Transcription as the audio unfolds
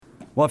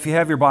Well, if you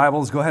have your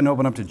Bibles, go ahead and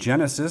open up to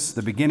Genesis,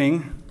 the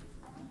beginning.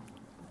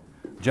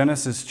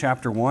 Genesis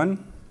chapter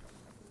 1.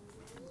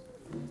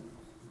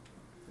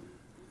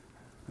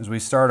 As we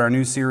start our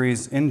new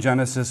series in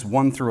Genesis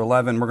 1 through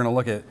 11, we're going to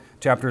look at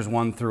chapters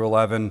 1 through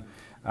 11.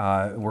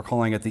 We're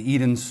calling it the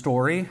Eden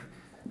story.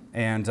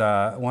 And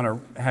I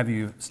want to have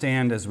you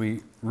stand as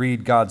we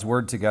read God's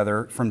Word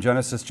together from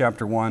Genesis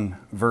chapter 1,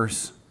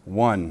 verse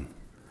 1.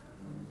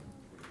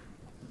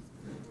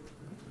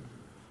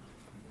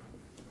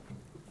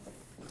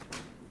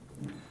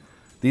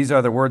 These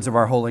are the words of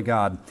our holy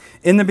God.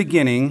 In the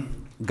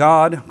beginning,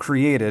 God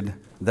created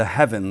the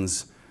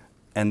heavens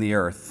and the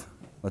earth.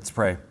 Let's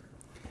pray.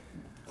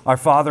 Our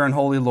Father and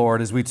Holy Lord,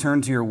 as we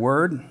turn to your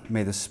word,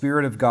 may the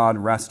Spirit of God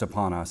rest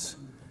upon us.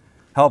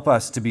 Help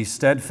us to be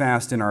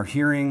steadfast in our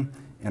hearing,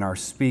 in our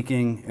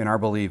speaking, in our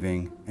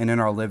believing, and in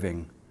our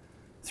living.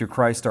 Through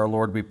Christ our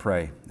Lord we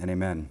pray, and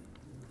amen.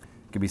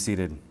 You can be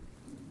seated.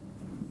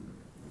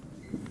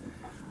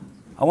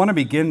 I want to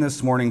begin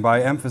this morning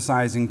by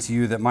emphasizing to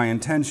you that my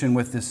intention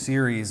with this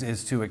series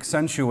is to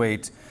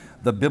accentuate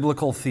the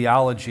biblical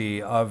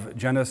theology of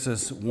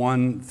Genesis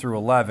 1 through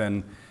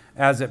 11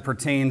 as it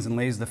pertains and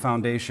lays the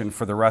foundation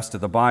for the rest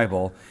of the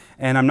Bible.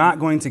 And I'm not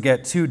going to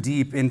get too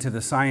deep into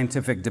the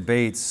scientific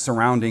debates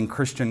surrounding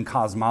Christian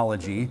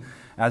cosmology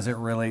as it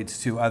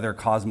relates to other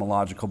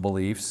cosmological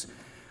beliefs.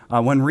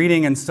 When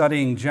reading and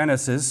studying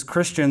Genesis,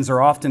 Christians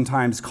are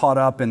oftentimes caught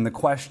up in the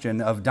question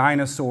of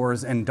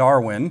dinosaurs and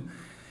Darwin,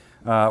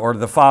 or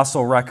the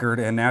fossil record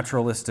and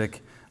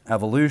naturalistic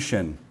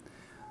evolution.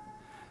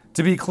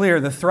 To be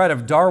clear, the threat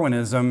of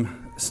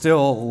Darwinism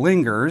still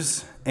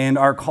lingers, and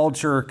our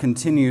culture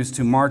continues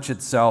to march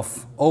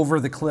itself over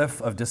the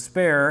cliff of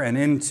despair and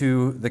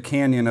into the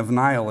canyon of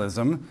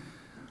nihilism.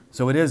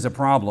 So it is a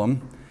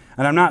problem.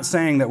 And I'm not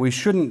saying that we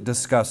shouldn't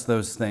discuss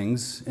those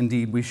things.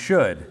 Indeed, we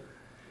should.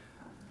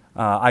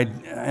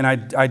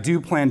 I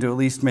do plan to at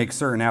least make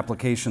certain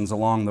applications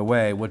along the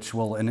way, which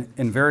will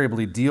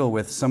invariably deal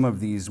with some of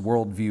these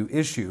worldview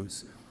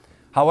issues.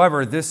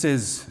 However, this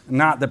is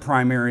not the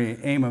primary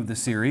aim of the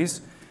series,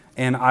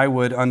 and I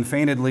would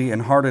unfeignedly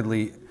and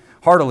heartily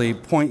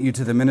point you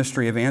to the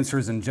Ministry of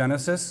Answers in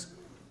Genesis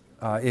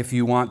if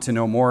you want to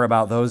know more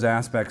about those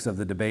aspects of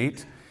the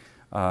debate.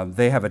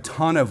 They have a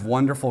ton of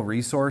wonderful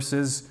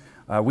resources.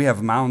 We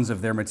have mounds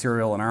of their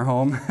material in our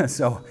home,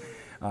 so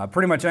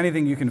pretty much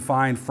anything you can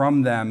find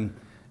from them,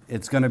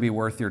 it's going to be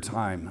worth your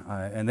time.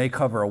 And they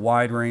cover a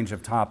wide range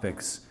of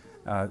topics,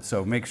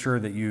 so make sure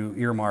that you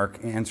earmark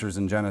Answers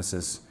in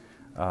Genesis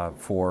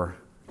for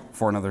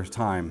another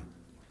time.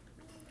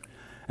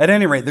 At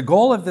any rate, the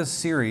goal of this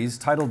series,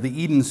 titled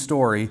The Eden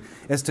Story,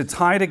 is to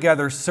tie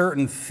together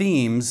certain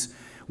themes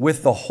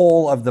with the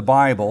whole of the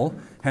Bible,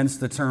 hence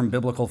the term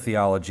biblical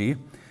theology,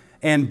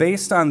 and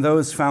based on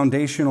those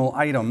foundational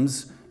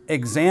items,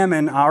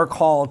 examine our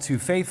call to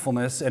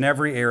faithfulness in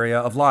every area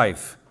of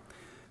life.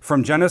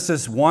 From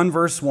Genesis 1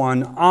 verse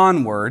 1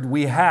 onward,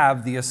 we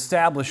have the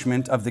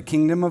establishment of the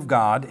kingdom of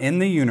God in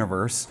the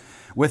universe,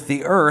 with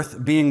the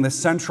earth being the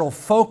central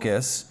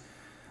focus.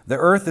 The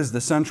earth is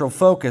the central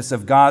focus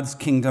of God's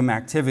kingdom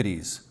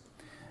activities.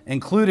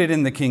 Included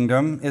in the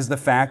kingdom is the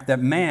fact that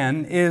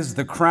man is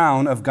the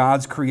crown of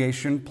God's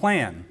creation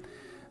plan.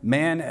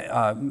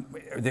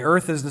 The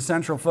earth is the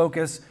central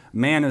focus.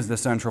 Man is the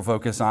central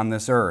focus on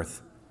this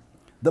earth.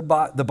 The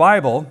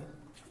Bible,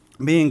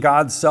 being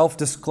God's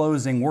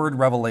self-disclosing word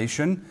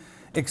revelation,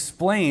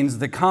 explains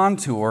the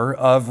contour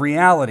of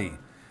reality.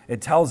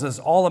 It tells us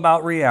all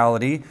about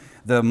reality,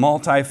 the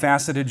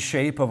multifaceted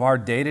shape of our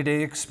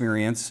day-to-day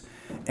experience,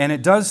 and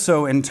it does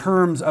so in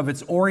terms of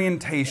its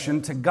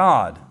orientation to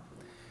God.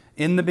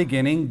 In the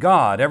beginning,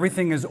 God.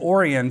 Everything is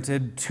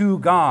oriented to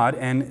God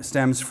and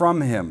stems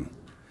from Him.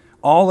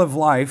 All of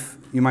life,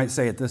 you might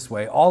say it this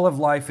way, all of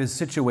life is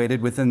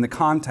situated within the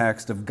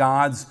context of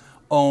God's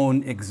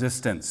own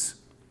existence.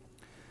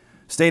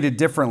 Stated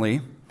differently,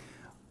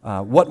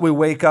 what we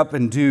wake up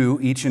and do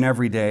each and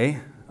every day,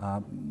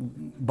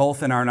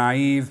 both in our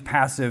naive,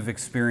 passive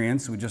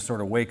experience, we just sort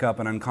of wake up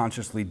and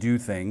unconsciously do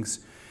things,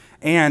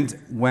 and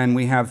when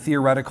we have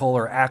theoretical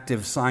or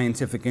active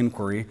scientific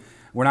inquiry,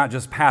 we're not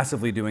just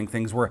passively doing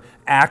things, we're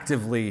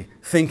actively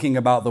thinking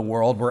about the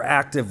world, we're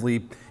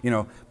actively,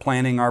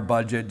 planning our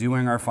budget,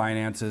 doing our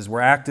finances,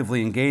 we're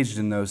actively engaged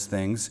in those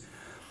things.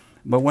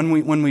 But when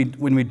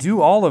we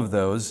do all of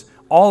those,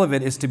 all of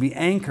it is to be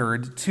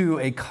anchored to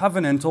a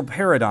covenantal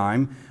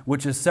paradigm,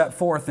 which is set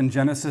forth in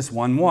Genesis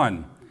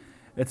 1:1.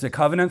 It's a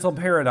covenantal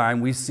paradigm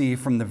we see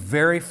from the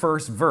very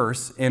first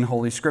verse in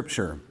Holy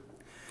Scripture.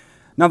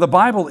 Now, the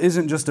Bible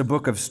isn't just a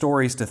book of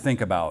stories to think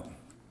about.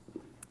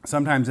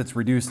 Sometimes it's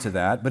reduced to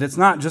that, but it's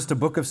not just a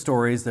book of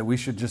stories that we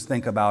should just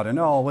think about and,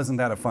 wasn't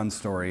that a fun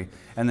story,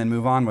 and then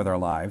move on with our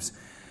lives.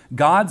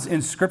 God's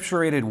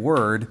inscripturated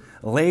word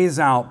lays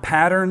out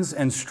patterns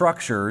and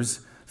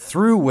structures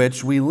through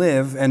which we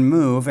live and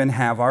move and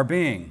have our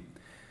being.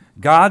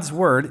 God's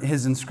word,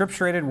 His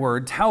inscripturated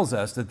word, tells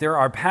us that there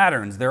are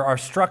patterns, there are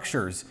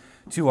structures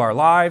to our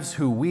lives,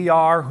 who we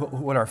are,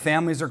 what our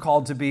families are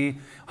called to be,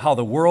 how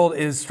the world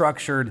is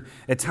structured.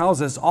 It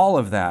tells us all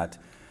of that.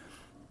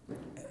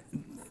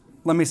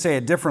 Let me say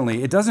it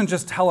differently. It doesn't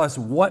just tell us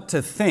what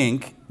to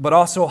think, but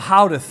also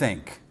how to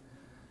think.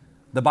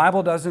 The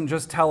Bible doesn't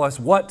just tell us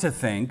what to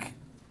think,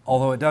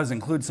 although it does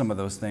include some of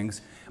those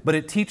things, but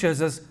it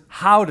teaches us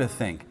how to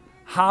think,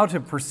 how to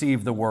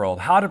perceive the world,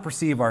 how to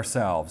perceive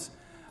ourselves,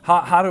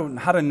 how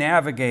to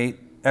navigate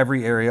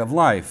every area of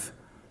life.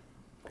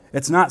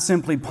 It's not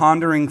simply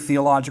pondering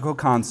theological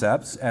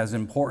concepts, as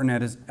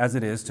important as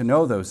it is to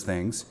know those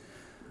things.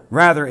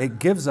 Rather, it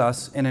gives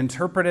us an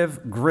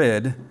interpretive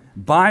grid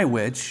by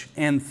which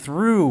and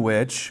through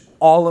which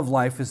all of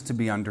life is to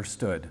be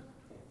understood.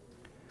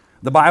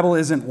 The Bible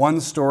isn't one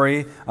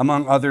story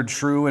among other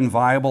true and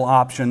viable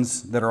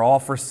options that are all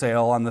for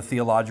sale on the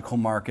theological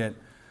market.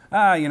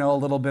 A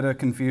little bit of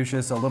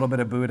Confucius, a little bit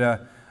of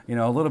Buddha,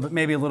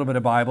 maybe a little bit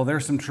of Bible.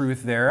 There's some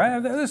truth there.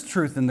 There's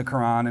truth in the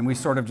Quran, and we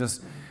sort of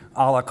just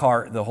a la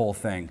carte the whole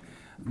thing.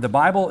 The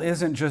Bible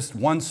isn't just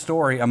one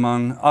story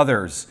among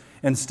others.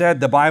 Instead,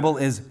 the Bible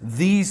is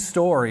the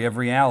story of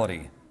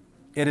reality.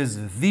 It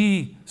is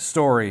the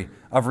story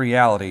of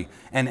reality.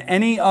 And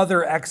any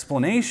other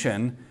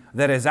explanation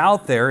that is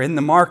out there in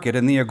the market,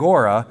 in the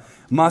agora,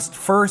 must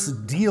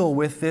first deal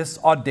with this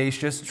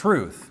audacious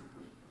truth.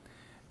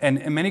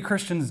 And many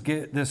Christians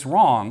get this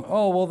wrong.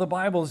 Oh, well, the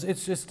Bible's,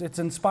 it's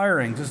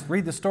inspiring. Just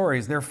read the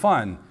stories. They're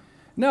fun.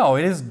 No,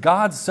 it is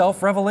God's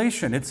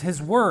self-revelation. It's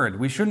His Word.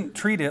 We shouldn't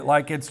treat it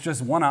like it's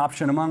just one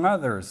option among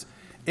others.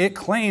 It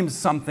claims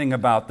something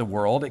about the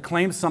world. It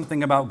claims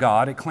something about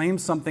God. It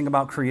claims something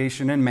about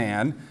creation and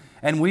man.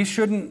 And we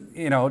shouldn't,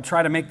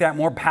 try to make that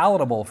more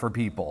palatable for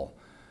people.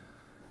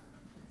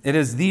 It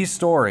is the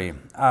story.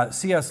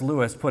 C.S.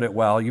 Lewis put it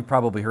well. You've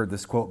probably heard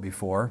this quote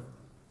before.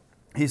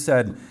 He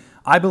said,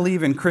 "I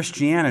believe in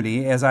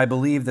Christianity as I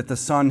believe that the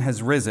sun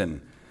has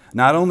risen,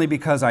 not only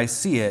because I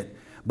see it,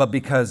 but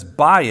because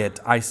by it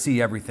I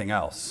see everything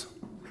else."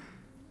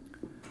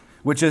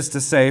 Which is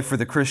to say, for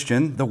the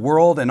Christian, the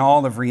world and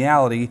all of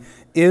reality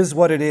is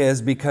what it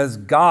is because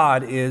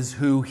God is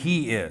who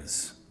He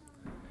is.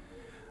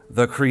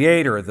 The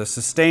Creator, the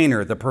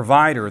Sustainer, the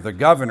Provider, the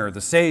Governor,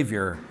 the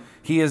Savior.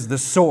 He is the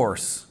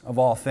source of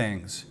all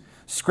things.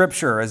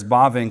 Scripture, as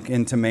Bavinck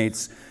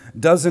intimates,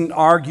 doesn't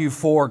argue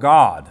for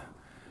God.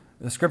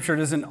 The Scripture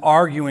isn't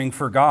arguing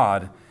for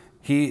God.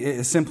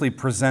 It simply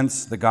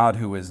presents the God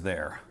who is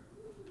there.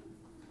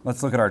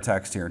 Let's look at our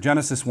text here.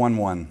 Genesis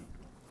 1:1.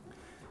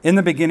 In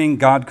the beginning,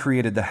 God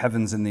created the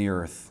heavens and the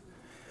earth.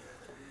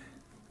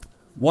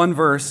 One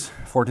verse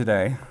for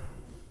today,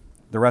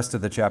 the rest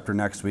of the chapter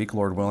next week,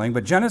 Lord willing.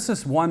 But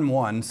Genesis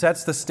 1:1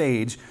 sets the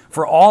stage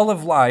for all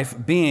of life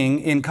being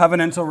in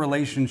covenantal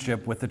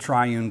relationship with the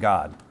triune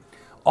God.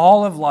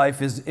 All of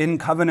life is in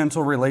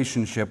covenantal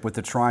relationship with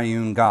the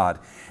triune God.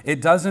 It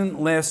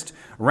doesn't list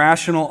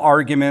rational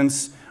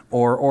arguments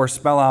or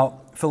spell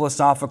out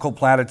philosophical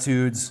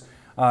platitudes.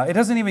 It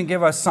doesn't even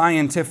give us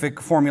scientific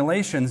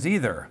formulations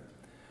either.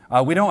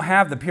 We don't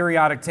have the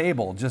periodic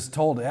table just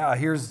told,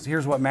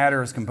 here's what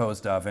matter is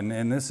composed of,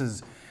 and this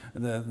is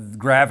the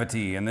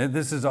gravity, and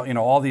this is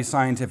all these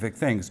scientific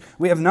things.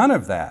 We have none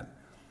of that.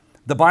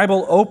 The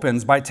Bible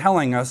opens by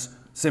telling us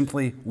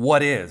simply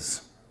what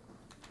is.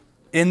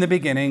 In the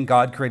beginning,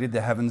 God created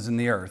the heavens and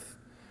the earth.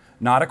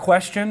 Not a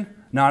question,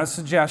 not a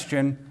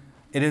suggestion.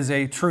 It is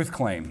a truth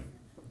claim.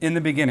 In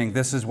the beginning,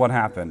 this is what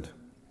happened.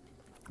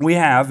 We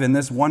have, in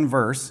this one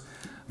verse,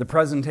 the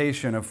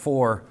presentation of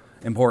four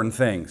important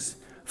things.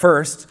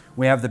 First,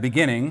 we have the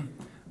beginning.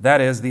 That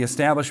is the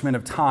establishment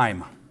of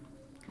time.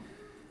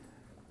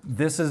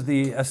 This is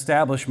the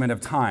establishment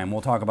of time.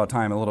 We'll talk about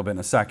time a little bit in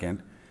a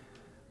second.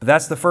 But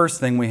that's the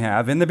first thing we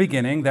have. In the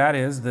beginning,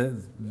 that's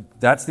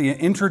the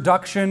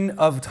introduction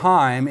of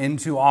time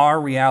into our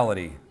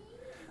reality.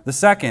 The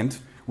second,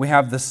 we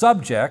have the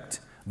subject.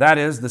 That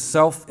is the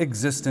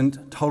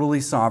self-existent,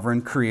 totally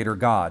sovereign Creator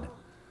God.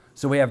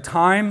 So we have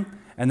time,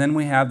 and then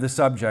we have the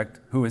subject,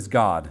 who is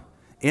God.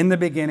 In the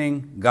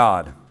beginning,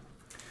 God.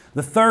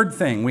 The third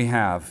thing we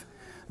have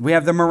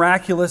the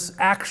miraculous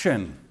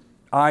action,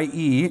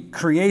 i.e.,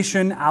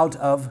 creation out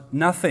of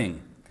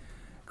nothing.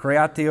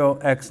 Creatio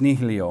ex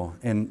nihilo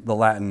in the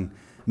Latin.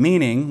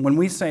 Meaning, when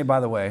we say, by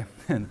the way,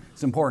 and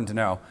it's important to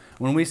know,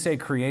 when we say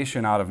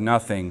creation out of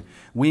nothing,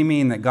 we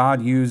mean that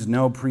God used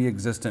no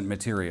pre-existent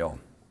material.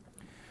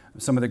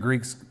 Some of the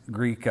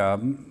Greek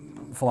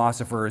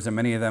philosophers, and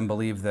many of them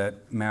believe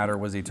that matter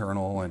was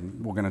eternal,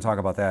 and we're going to talk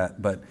about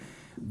that, but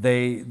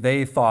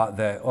they thought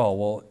that,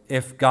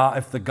 if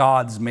the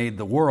gods made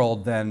the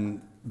world,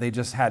 then they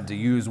just had to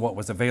use what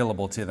was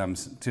available to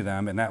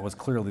them, and that was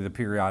clearly the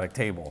periodic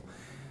table.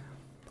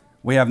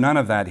 We have none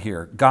of that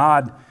here.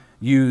 God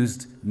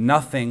used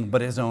nothing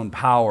but His own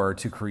power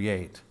to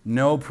create.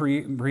 No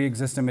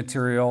pre-existent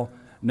material,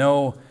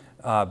 no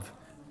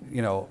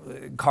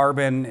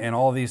carbon and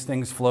all these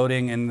things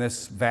floating in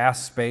this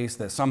vast space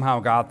that somehow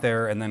got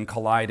there and then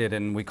collided,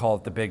 and we call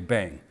it the Big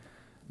Bang.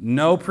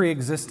 No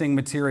pre-existing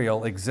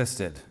material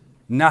existed.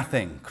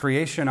 Nothing.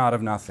 Creation out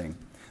of nothing.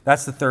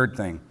 That's the third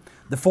thing.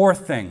 The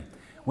fourth thing,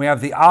 we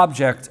have the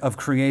object of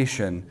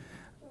creation,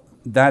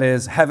 that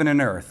is heaven and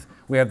earth.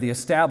 We have the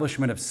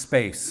establishment of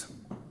space.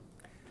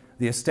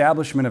 The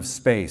establishment of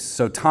space.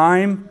 So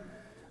time,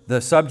 the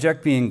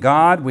subject being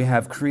God, we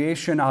have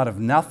creation out of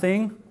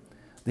nothing.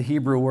 The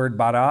Hebrew word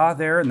bara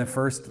there in the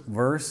first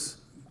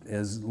verse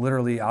is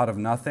literally out of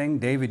nothing.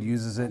 David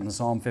uses it in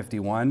Psalm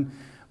 51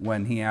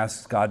 when he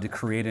asks God to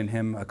create in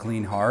him a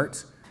clean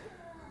heart.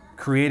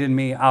 Create in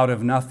me out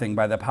of nothing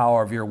by the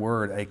power of your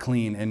word, a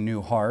clean and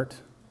new heart.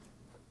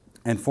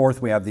 And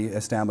fourth, we have the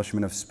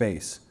establishment of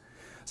space.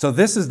 So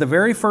this is the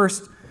very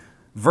first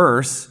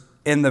verse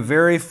in the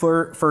very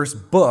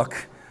first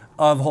book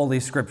of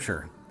Holy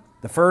Scripture.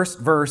 The first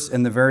verse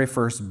in the very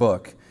first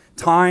book.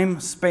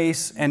 Time,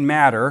 space, and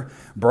matter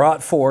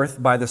brought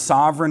forth by the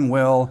sovereign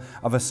will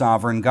of a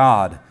sovereign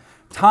God.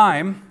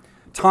 Time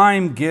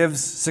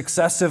gives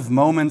successive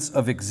moments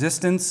of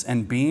existence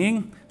and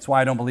being. That's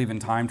why I don't believe in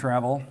time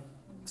travel.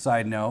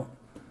 Side note.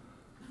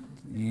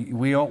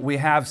 We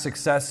have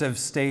successive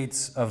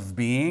states of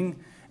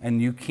being,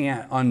 and you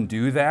can't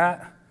undo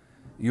that.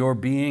 Your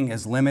being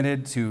is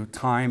limited to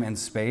time and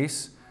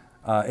space.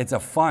 It's a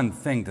fun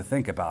thing to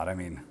think about. I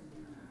mean,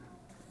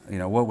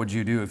 what would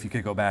you do if you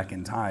could go back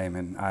in time?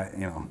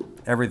 And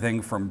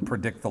everything from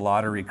predict the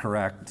lottery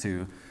correct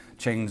to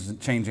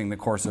changing the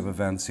course of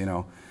events.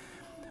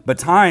 But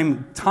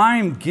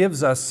time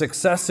gives us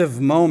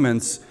successive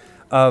moments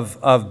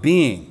of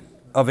being,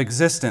 of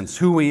existence,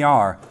 who we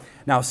are.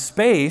 Now,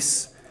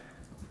 space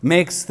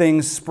makes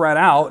things spread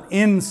out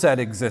in said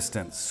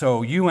existence.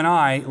 So you and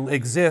I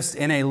exist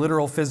in a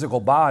literal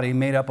physical body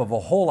made up of a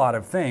whole lot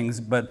of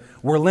things, but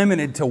we're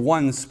limited to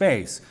one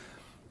space.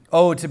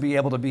 To be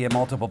able to be in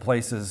multiple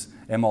places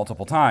and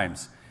multiple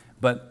times.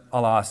 But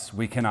alas,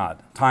 we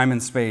cannot. Time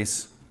and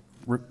space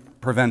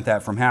prevent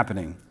that from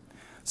happening.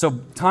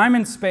 So time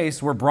and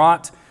space were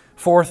brought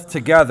forth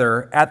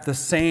together at the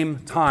same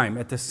time,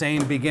 at the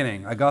same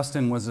beginning.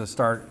 Augustine was a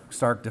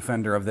stark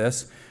defender of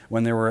this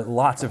when there were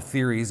lots of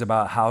theories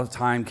about how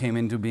time came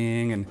into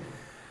being. And,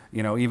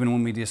 even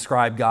when we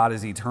describe God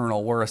as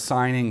eternal, we're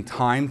assigning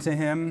time to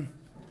him,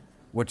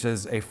 which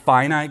is a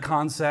finite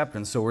concept,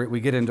 and so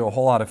we get into a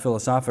whole lot of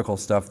philosophical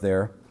stuff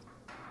there.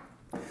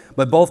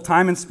 But both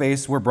time and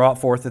space were brought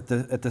forth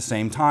at the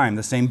same time,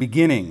 the same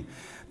beginning.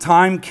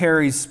 Time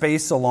carries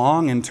space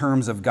along in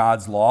terms of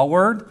God's law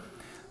word.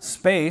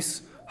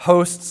 Space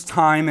hosts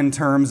time in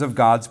terms of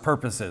God's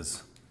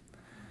purposes.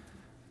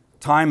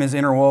 Time is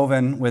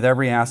interwoven with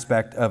every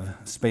aspect of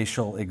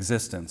spatial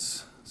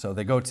existence, so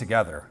they go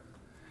together.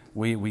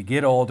 We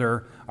get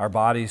older, our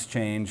bodies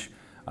change,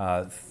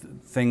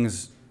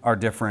 things are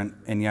different,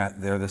 and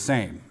yet they're the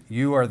same.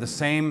 You are the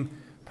same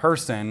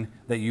person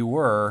that you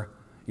were,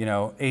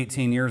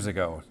 18 years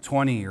ago,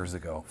 20 years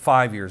ago,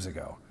 5 years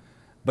ago,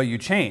 but you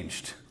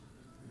changed.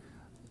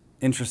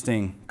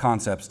 Interesting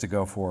concepts to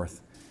go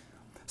forth.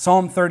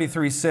 Psalm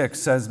 33:6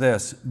 says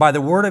this, "By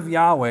the word of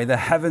Yahweh the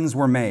heavens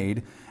were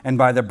made, and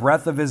by the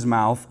breath of his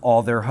mouth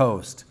all their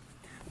host."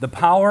 The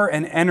power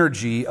and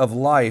energy of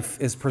life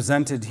is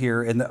presented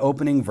here in the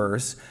opening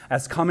verse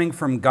as coming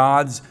from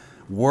God's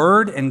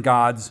word and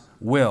God's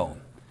will.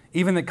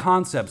 Even the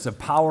concepts of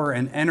power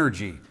and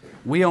energy,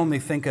 we only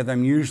think of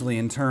them usually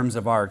in terms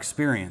of our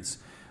experience.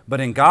 But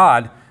in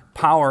God,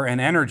 power and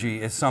energy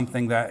is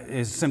something that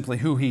is simply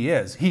who he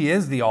is. He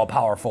is the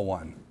all-powerful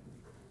one.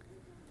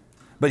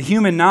 But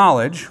human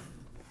knowledge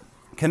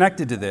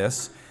connected to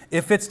this,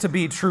 if it's to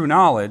be true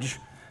knowledge,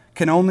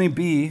 can only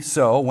be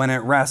so when it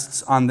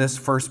rests on this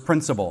first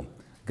principle.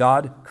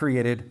 God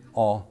created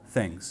all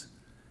things.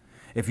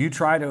 If you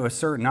try to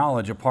assert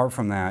knowledge apart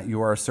from that,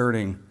 you are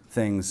asserting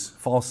things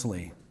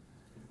falsely.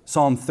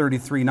 Psalm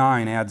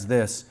 33:9 adds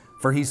this,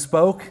 "For he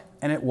spoke,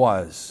 and it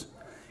was.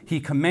 He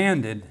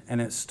commanded,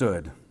 and it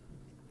stood."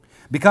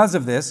 Because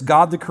of this,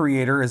 God the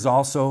Creator is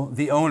also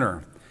the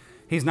owner.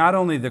 He's not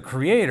only the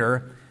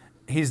creator,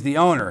 he's the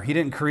owner. He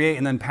didn't create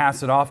and then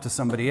pass it off to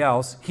somebody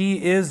else.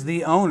 He is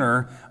the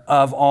owner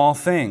of all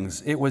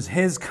things. It was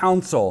his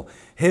counsel,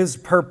 his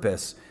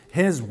purpose,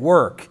 his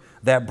work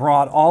that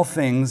brought all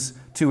things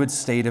to its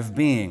state of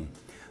being.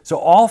 So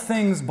all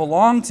things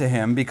belong to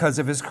him because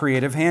of his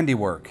creative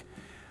handiwork.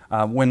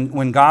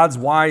 When God's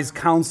wise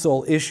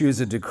counsel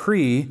issues a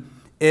decree,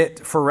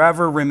 it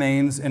forever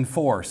remains in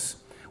force.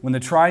 When the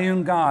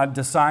triune God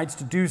decides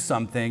to do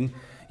something,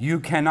 you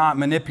cannot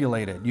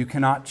manipulate it. You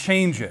cannot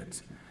change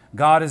it.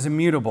 God is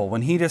immutable.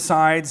 When he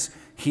decides,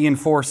 he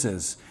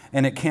enforces,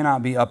 and it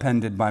cannot be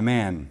upended by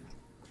man.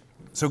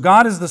 So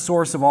God is the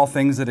source of all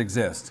things that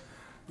exist.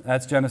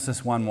 That's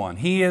Genesis 1:1.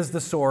 He is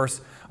the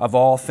source of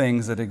all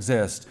things that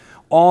exist.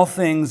 All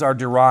things are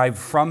derived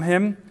from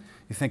him.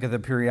 You think of the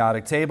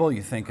periodic table,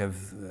 you think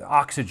of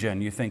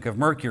oxygen, you think of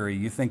mercury,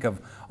 you think of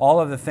all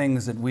of the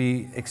things that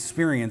we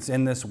experience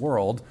in this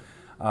world.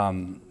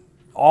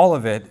 All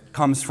of it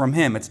comes from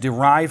him. It's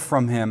derived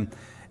from him.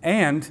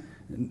 And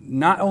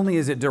not only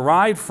is it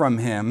derived from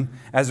him,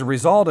 as a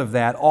result of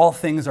that, all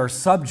things are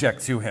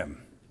subject to him.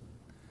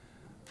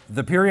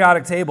 The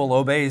periodic table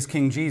obeys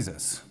King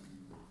Jesus.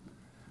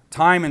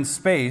 time and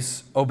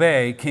space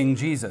obey King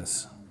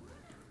Jesus.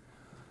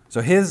 So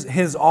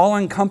his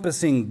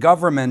all-encompassing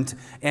government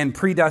and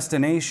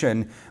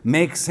predestination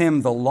makes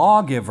him the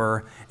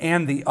lawgiver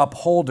and the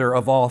upholder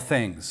of all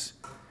things.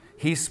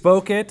 He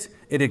spoke it.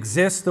 It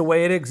exists the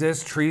way it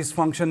exists. Trees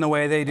function the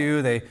way they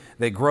do.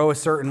 They grow a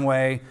certain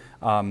way.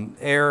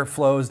 Air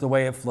flows the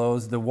way it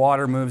flows. The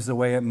water moves the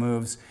way it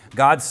moves.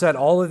 God said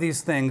all of these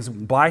things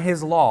by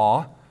his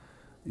law.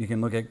 You can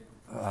look at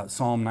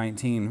Psalm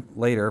 19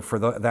 later for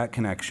that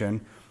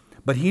connection.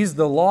 But he's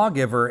the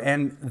lawgiver,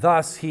 and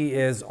thus he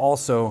is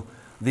also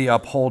the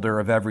upholder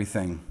of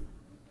everything.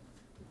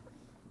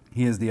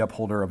 He is the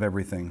upholder of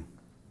everything.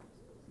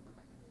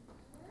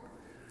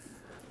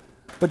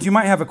 But you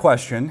might have a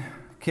question.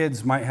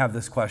 Kids might have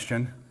this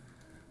question.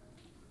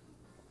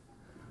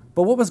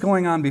 But what was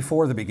going on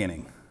before the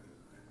beginning?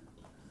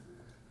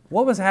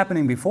 What was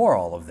happening before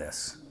all of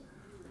this?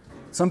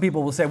 Some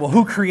people will say, well,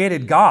 who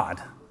created God?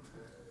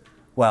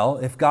 Well,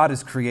 if God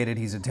is created,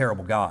 he's a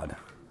terrible God.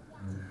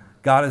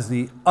 God is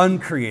the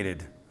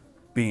uncreated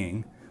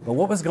being. But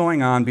what was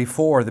going on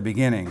before the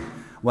beginning?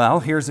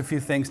 Well, here's a few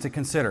things to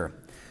consider.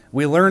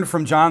 We learned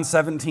from John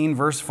 17,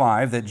 verse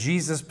 5, that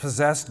Jesus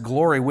possessed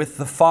glory with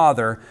the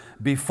Father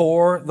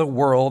before the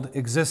world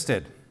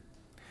existed.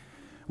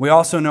 We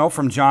also know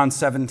from John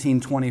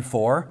 17,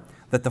 24,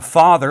 that the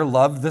Father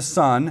loved the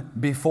Son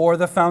before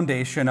the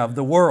foundation of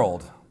the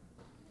world.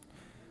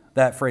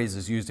 That phrase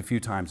is used a few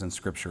times in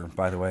Scripture,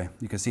 by the way.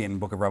 You can see it in the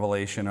book of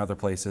Revelation, other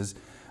places.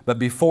 But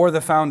before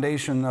the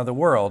foundation of the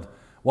world,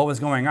 what was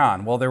going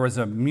on? Well, there was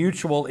a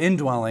mutual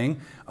indwelling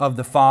of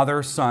the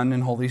Father, Son,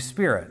 and Holy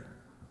Spirit.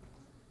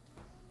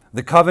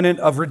 The covenant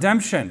of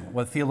redemption,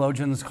 what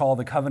theologians call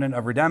the covenant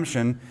of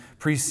redemption,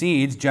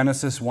 precedes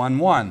Genesis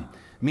 1:1,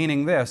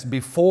 meaning this: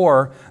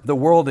 before the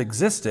world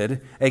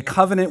existed, a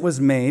covenant was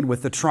made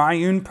with the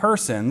triune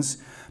persons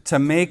to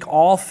make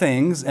all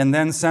things and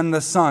then send the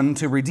Son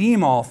to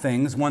redeem all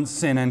things once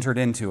sin entered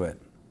into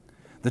it.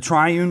 The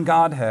triune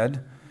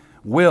Godhead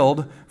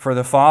willed for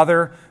the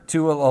Father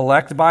to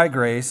elect by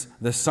grace,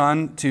 the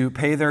Son to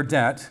pay their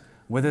debt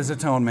with his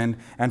atonement,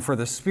 and for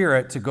the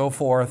Spirit to go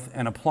forth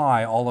and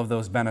apply all of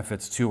those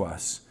benefits to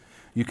us.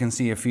 You can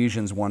see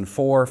Ephesians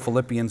 1:4,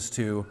 Philippians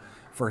 2,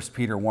 1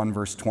 Peter 1,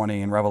 verse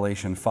 20, and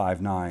Revelation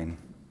 5:9.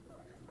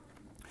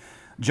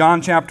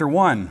 John chapter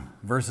 1,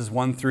 verses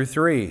 1 through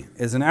 3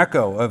 is an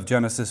echo of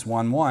Genesis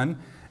 1:1,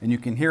 and you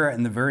can hear it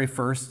in the very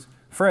first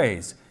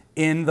phrase,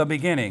 in the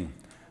beginning.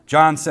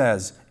 John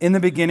says, in the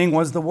beginning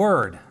was the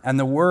Word, and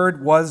the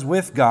Word was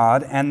with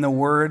God, and the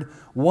Word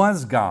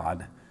was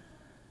God.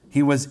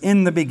 He was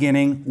in the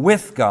beginning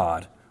with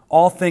God.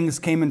 All things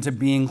came into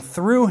being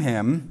through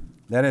him,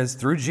 that is,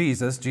 through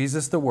Jesus,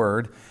 Jesus the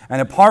Word,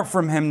 and apart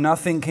from him,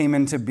 nothing came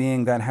into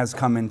being that has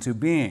come into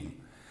being.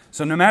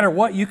 So no matter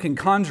what you can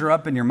conjure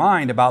up in your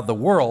mind about the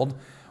world,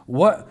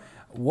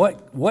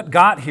 what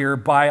got here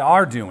by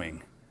our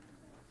doing,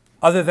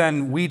 other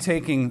than we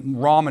taking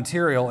raw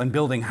material and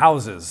building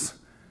houses?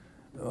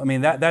 I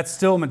mean, that's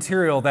still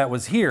material that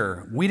was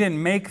here. We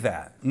didn't make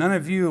that. None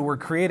of you were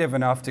creative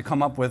enough to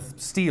come up with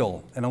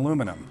steel and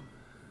aluminum,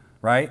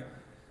 right?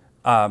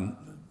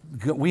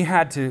 We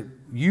had to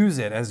use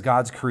it as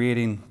God's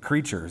creating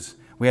creatures.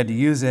 We had to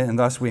use it, and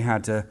thus we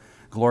had to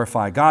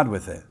glorify God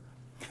with it.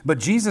 But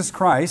Jesus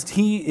Christ,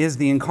 he is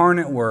the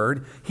incarnate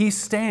Word. He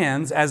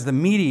stands as the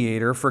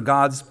mediator for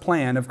God's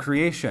plan of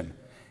creation.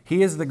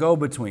 He is the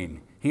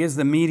go-between. He is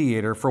the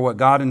mediator for what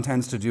God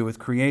intends to do with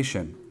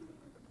creation.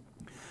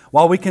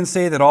 While we can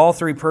say that all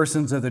three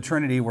persons of the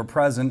Trinity were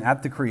present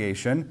at the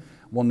creation,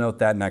 we'll note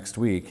that next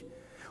week.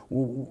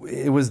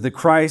 It was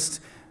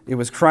Christ,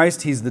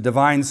 he's the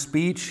divine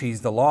speech, he's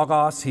the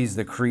Logos, he's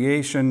the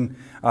creation,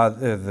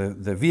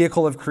 the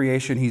vehicle of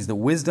creation, he's the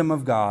wisdom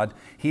of God.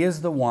 He is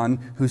the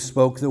one who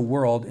spoke the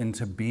world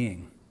into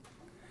being.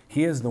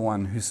 He is the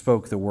one who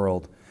spoke the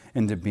world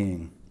into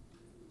being.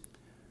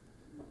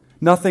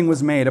 Nothing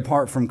was made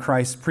apart from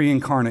Christ's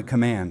pre-incarnate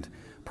command.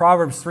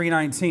 Proverbs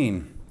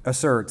 3:19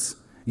 asserts,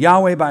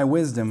 Yahweh by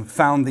wisdom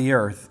found the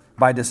earth.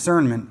 By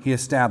discernment he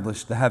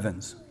established the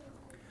heavens.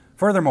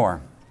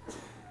 Furthermore,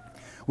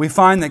 we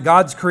find that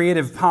God's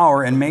creative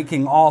power in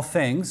making all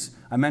things,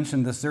 I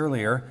mentioned this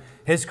earlier,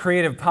 his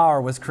creative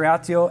power was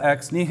creatio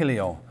ex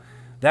nihilo.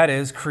 That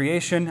is,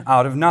 creation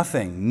out of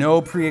nothing,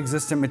 no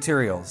pre-existent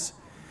materials.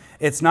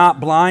 It's not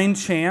blind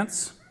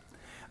chance.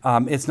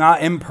 It's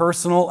not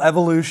impersonal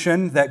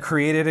evolution that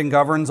created and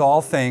governs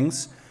all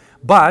things,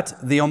 but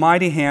the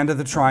almighty hand of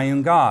the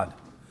triune God.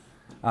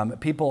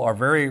 People are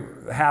very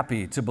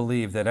happy to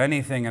believe that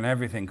anything and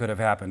everything could have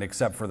happened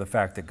except for the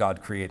fact that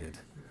God created.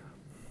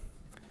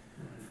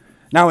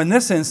 Now, in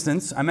this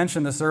instance, I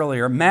mentioned this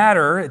earlier,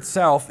 matter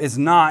itself is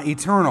not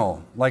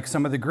eternal, like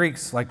some of the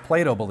Greeks, like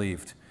Plato,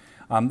 believed.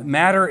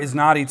 Matter is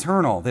not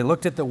eternal. They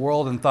looked at the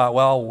world and thought,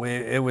 well,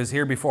 it was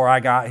here before I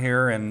got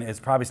here, and it's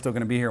probably still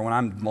going to be here when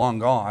I'm long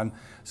gone,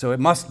 so it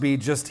must be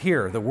just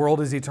here. The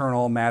world is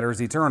eternal, matter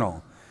is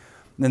eternal.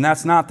 And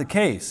that's not the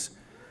case.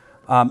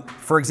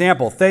 For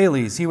example,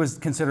 Thales, he was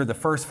considered the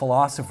first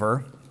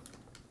philosopher,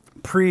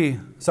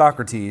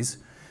 pre-Socrates,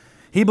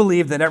 He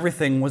believed that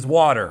everything was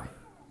water.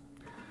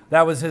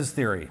 That was his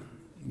theory.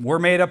 We're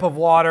made up of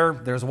water.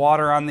 There's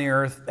water on the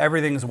earth.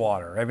 Everything's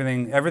water.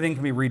 Everything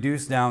can be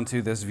reduced down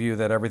to this view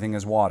that everything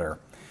is water.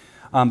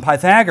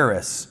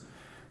 Pythagoras,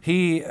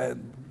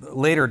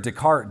 later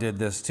Descartes did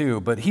this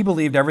too, but he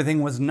believed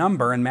everything was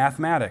number in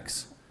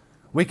mathematics.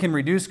 We can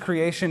reduce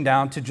creation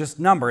down to just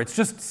number. It's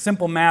just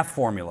simple math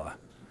formula.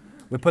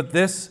 We put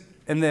this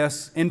and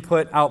this,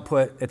 input,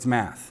 output, it's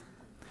math.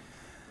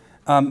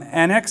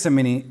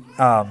 Anaximenes,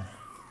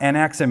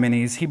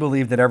 he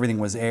believed that everything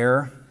was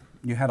air.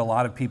 You had a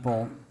lot of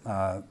people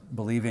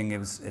believing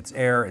it's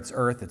air, it's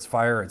earth, it's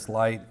fire, it's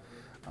light,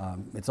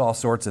 it's all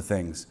sorts of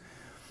things.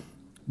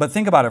 But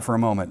think about it for a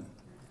moment.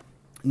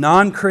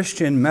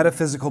 Non-Christian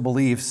metaphysical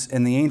beliefs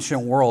in the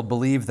ancient world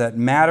believed that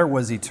matter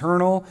was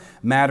eternal,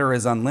 matter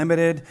is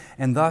unlimited,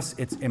 and thus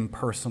it's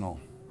impersonal.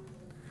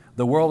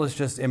 The world is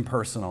just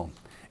impersonal.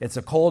 It's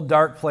a cold,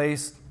 dark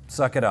place,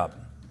 suck it up.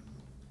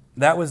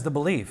 That was the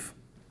belief.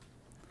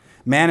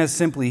 Man is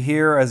simply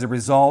here as a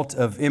result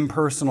of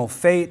impersonal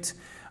fate.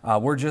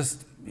 We're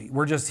just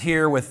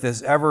here with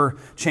this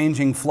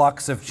ever-changing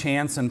flux of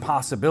chance and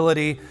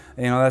possibility.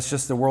 That's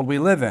just the world we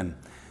live in.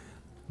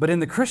 But in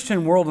the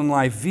Christian world and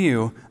life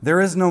view, there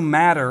is no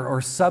matter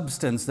or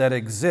substance that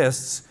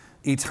exists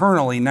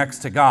eternally next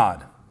to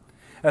God.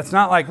 It's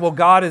not like, well,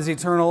 God is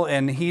eternal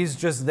and he's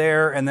just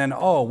there, and then,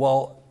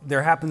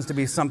 there happens to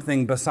be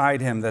something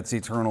beside him that's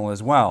eternal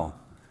as well.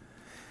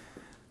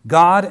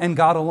 God and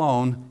God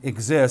alone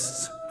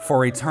exists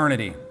for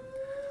eternity.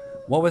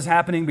 What was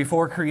happening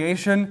before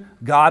creation?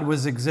 God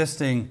was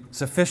existing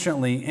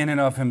sufficiently in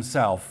and of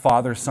himself,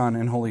 Father, Son,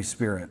 and Holy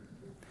Spirit.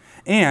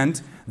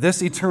 And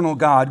this eternal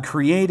God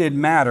created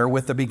matter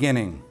with a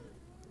beginning.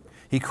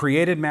 He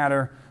created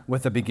matter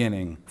with a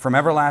beginning. From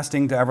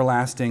everlasting to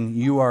everlasting,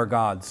 you are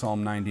God,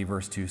 Psalm 90,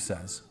 verse 2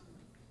 says.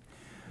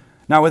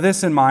 Now, with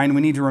this in mind,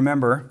 we need to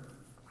remember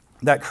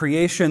that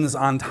creation's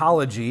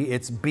ontology,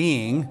 its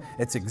being,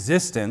 its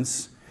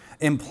existence,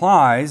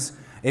 implies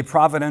a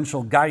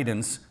providential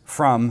guidance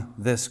from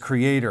this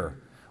Creator.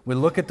 We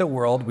look at the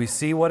world, we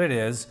see what it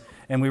is,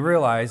 and we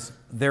realize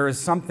there is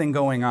something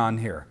going on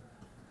here.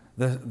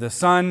 The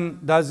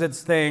sun does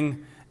its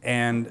thing,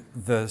 and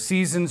the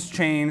seasons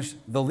change,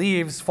 the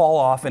leaves fall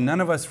off, and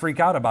none of us freak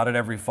out about it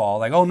every fall.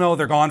 Like, oh no,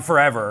 they're gone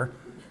forever.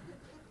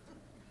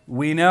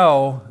 We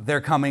know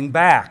they're coming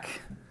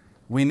back.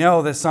 We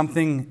know that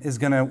something is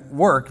going to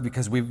work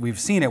because we've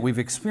seen it, we've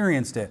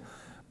experienced it.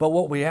 But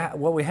what we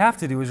have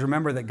to do is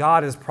remember that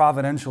God is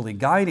providentially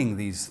guiding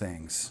these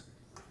things.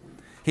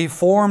 He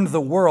formed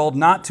the world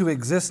not to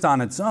exist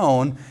on its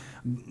own,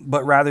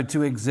 but rather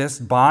to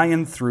exist by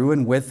and through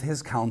and with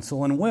his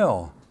counsel and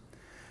will.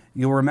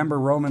 You'll remember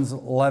Romans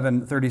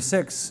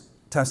 11:36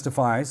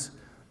 testifies,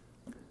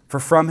 for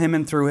from him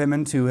and through him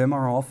and to him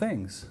are all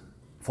things.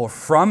 For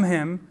from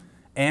him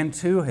and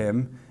to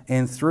him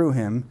and through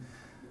him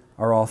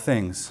are all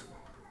things.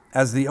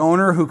 As the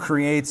owner who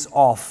creates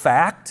all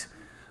fact,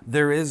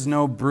 there is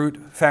no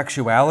brute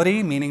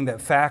factuality, meaning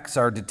that facts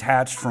are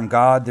detached from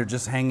God. They're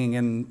just hanging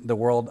in the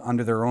world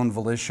under their own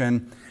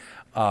volition.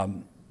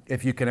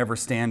 If you can ever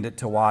stand it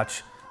to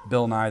watch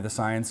Bill Nye, the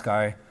science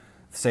guy,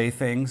 say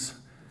things,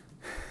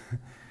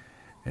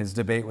 his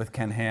debate with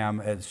Ken Ham,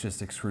 it's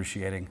just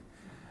excruciating.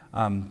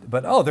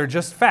 They're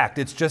just fact.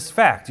 It's just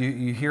fact.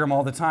 You hear them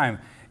all the time.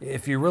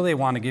 If you really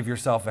want to give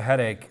yourself a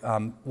headache,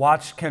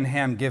 watch Ken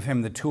Ham give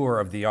him the tour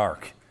of the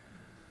ark.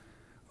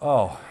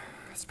 Oh,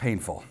 it's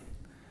painful.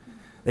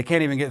 They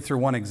can't even get through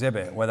one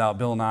exhibit without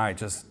Bill Nye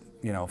just,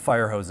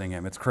 fire hosing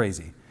him. It's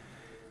crazy.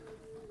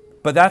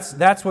 But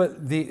that's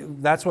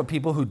what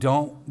people who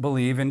don't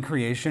believe in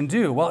creation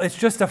do. Well, it's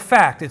just a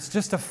fact. It's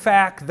just a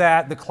fact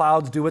that the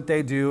clouds do what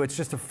they do. It's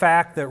just a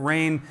fact that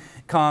rain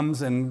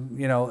comes, and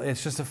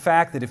it's just a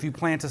fact that if you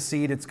plant a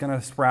seed, it's going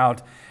to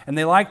sprout. And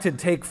they like to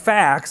take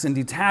facts and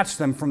detach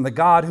them from the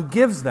God who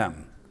gives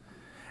them.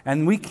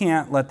 And we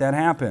can't let that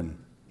happen.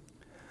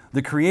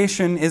 The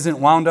creation isn't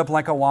wound up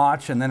like a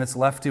watch and then it's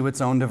left to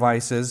its own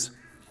devices.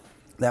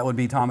 That would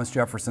be Thomas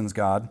Jefferson's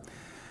God.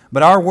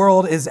 But our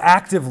world is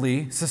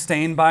actively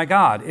sustained by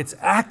God. It's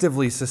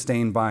actively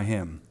sustained by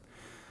him.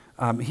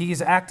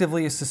 He's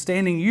actively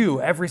sustaining you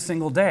every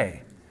single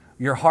day.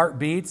 Your heart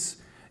beats,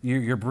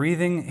 you're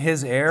breathing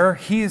his air,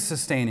 he is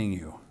sustaining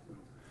you.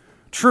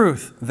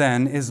 Truth,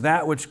 then, is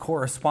that which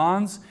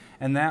corresponds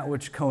and that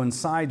which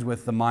coincides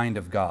with the mind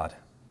of God.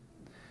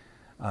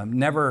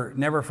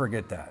 Never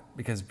forget that,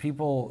 because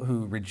people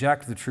who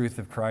reject the truth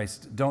of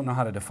Christ don't know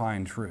how to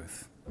define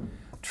truth.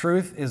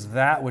 Truth is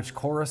that which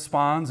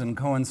corresponds and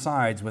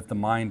coincides with the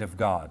mind of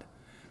God.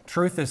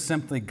 Truth is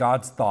simply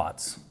God's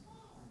thoughts.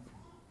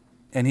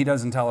 And he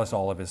doesn't tell us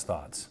all of his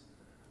thoughts,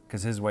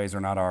 because his ways are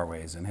not our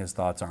ways and his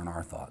thoughts aren't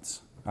our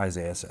thoughts,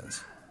 Isaiah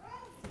says.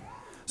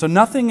 So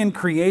nothing in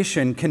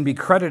creation can be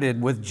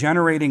credited with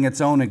generating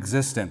its own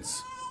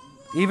existence.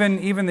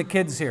 Even the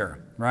kids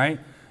here, right?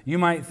 You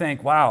might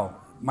think, wow,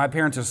 my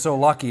parents are so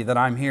lucky that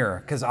I'm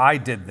here because I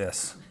did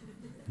this.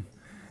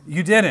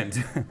 You didn't.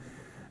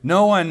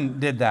 No one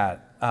did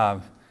that.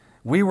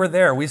 We were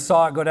there. We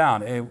saw it go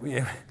down.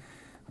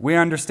 We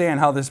understand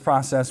how this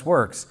process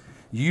works.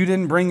 You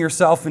didn't bring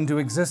yourself into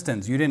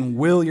existence. You didn't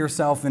will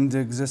yourself into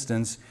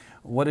existence.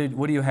 What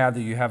do you have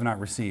that you have not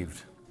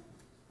received?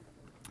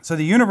 So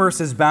the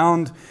universe is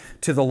bound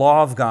to the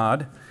law of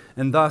God,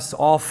 and thus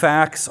all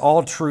facts,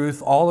 all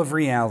truth, all of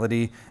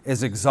reality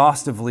is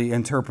exhaustively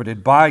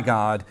interpreted by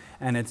God,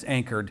 and it's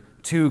anchored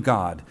to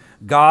God.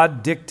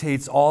 God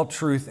dictates all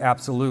truth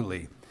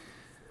absolutely.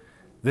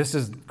 This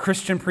is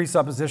Christian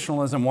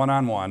presuppositionalism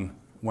one-on-one.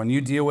 When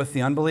you deal with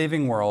the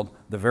unbelieving world,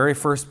 the very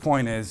first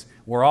point is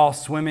we're all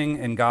swimming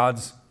in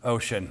God's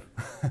ocean.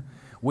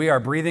 We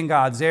are breathing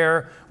God's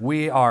air.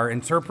 We are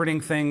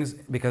interpreting things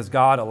because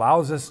God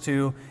allows us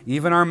to.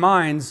 Even our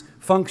minds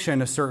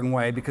function a certain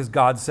way because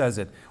God says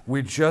it.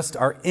 We just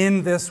are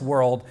in this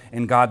world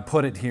and God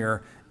put it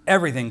here.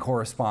 Everything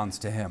corresponds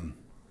to Him.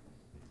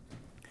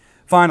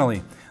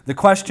 Finally, the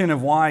question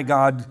of why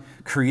God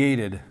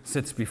created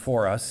sits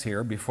before us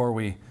here. Before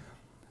we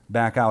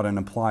back out and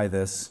apply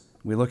this,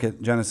 we look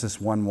at Genesis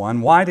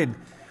 1:1.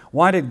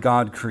 Why did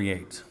God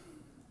create?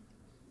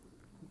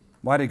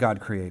 Why did God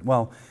create?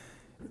 Well,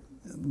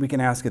 we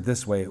can ask it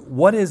this way.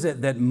 What is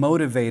it that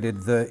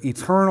motivated the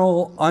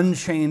eternal,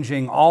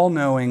 unchanging,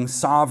 all-knowing,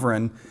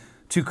 sovereign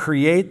to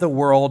create the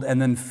world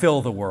and then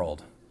fill the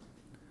world?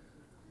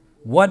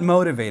 What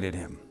motivated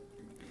Him?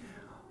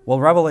 Well,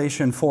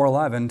 Revelation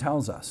 4:11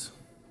 tells us,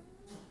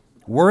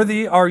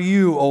 "Worthy are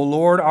you, O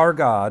Lord our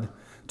God,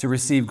 to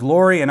receive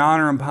glory and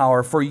honor and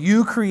power, for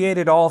you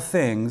created all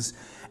things,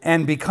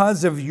 and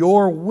because of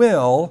your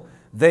will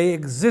they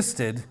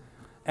existed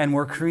and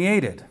were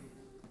created."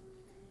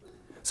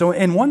 So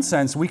in one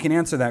sense, we can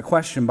answer that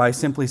question by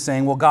simply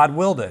saying, well, God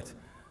willed it.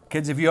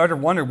 Kids, if you ever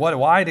wondered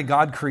why did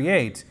God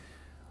create?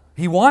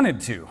 He wanted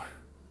to.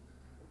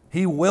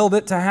 He willed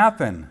it to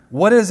happen.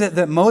 What is it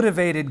that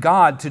motivated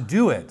God to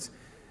do it?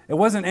 It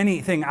wasn't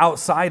anything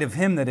outside of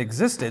Him that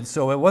existed,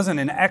 so it wasn't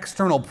an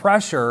external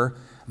pressure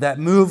that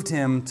moved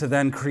Him to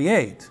then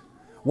create.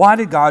 Why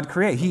did God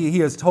create?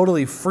 He is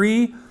totally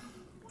free,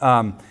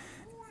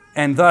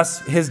 and thus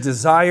His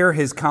desire,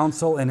 His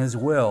counsel, and His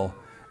will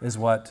is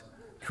what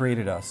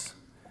created us.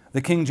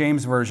 The King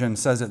James Version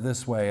says it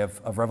this way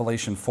of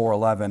Revelation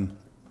 4:11.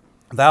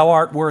 "Thou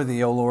art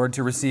worthy, O Lord,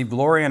 to receive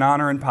glory and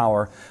honor and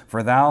power,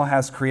 for Thou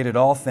hast created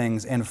all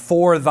things, and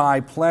for Thy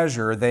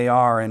pleasure they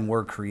are and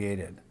were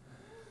created."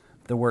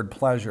 The word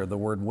pleasure, the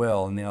word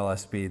will in the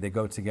LSB, they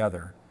go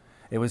together.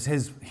 It was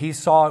He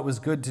saw it was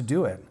good to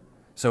do it,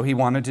 so He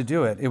wanted to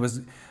do it. It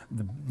was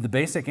the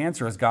basic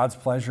answer is God's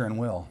pleasure and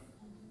will.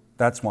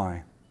 That's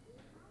why.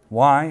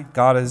 Why?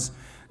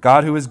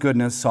 God who is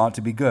goodness sought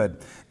to be good.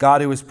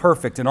 God who is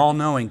perfect and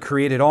all-knowing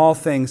created all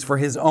things for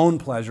His own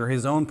pleasure,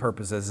 His own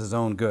purposes, His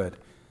own good.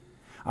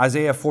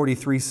 Isaiah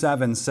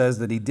 43:7 says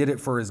that He did it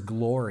for His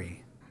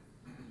glory.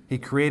 He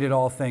created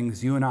all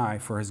things, you and I,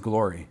 for His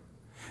glory.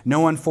 No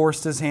one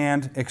forced His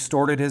hand,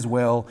 extorted His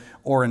will,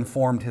 or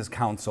informed His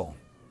counsel.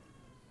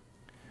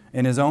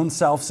 In His own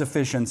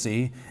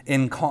self-sufficiency,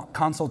 in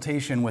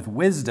consultation with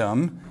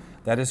wisdom,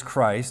 that is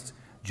Christ,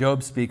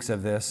 Job speaks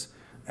of this,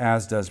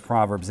 as does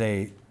Proverbs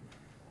 8.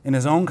 In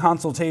His own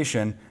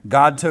consultation,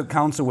 God took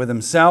counsel with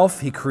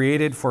Himself. He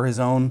created for His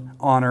own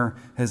honor,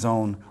 His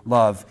own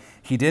love.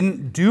 He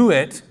didn't do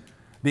it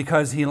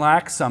because He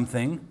lacked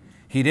something.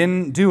 He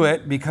didn't do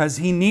it because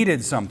He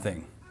needed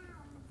something.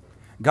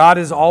 God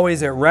is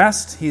always at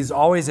rest. He's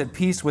always at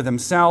peace with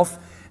Himself.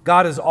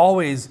 God is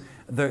always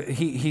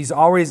He's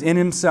always in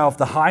Himself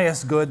the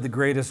highest good, the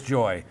greatest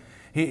joy.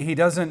 He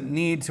doesn't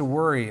need to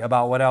worry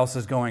about what else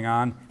is going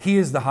on. He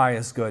is the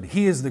highest good.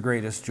 He is the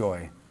greatest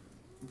joy.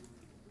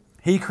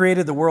 He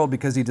created the world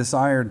because He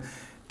desired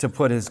to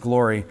put His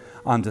glory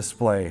on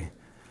display.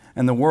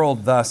 And the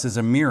world, thus, is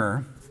a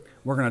mirror.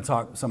 We're going to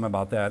talk some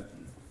about that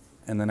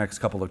in the next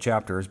couple of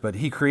chapters. But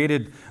He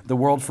created the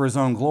world for His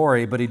own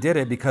glory, but He did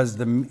it because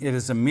it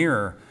is a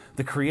mirror.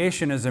 The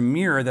creation is a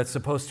mirror that's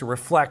supposed to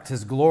reflect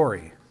His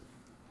glory.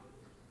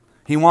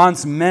 He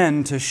wants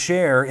men to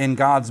share in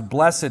God's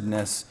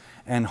blessedness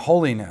and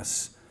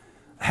holiness.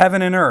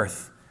 Heaven and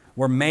earth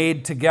were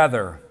made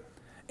together.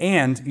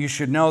 And you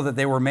should know that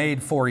they were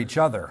made for each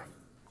other.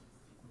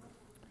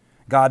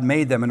 God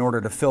made them in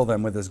order to fill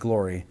them with His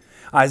glory.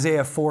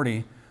 Isaiah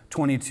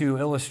 40:22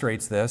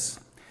 illustrates this.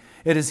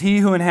 "It is He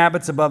who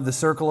inhabits above the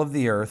circle of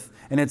the earth,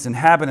 and its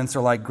inhabitants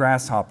are like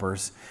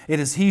grasshoppers. It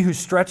is He who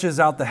stretches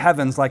out the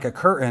heavens like a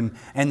curtain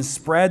and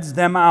spreads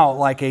them out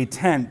like a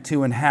tent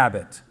to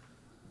inhabit."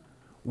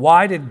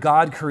 Why did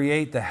God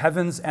create the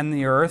heavens and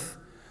the earth?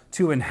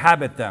 To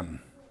inhabit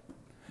them,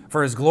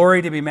 for His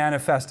glory to be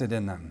manifested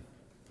in them.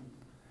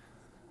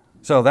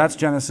 So that's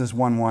Genesis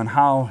 1:1.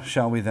 How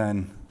shall we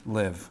then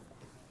live?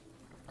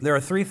 There are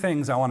three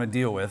things I want to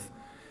deal with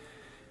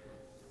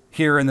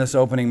here in this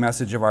opening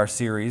message of our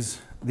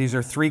series. These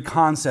are three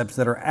concepts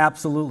that are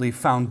absolutely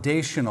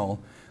foundational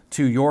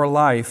to your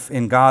life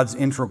in God's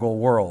integral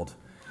world.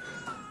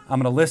 I'm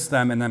going to list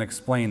them and then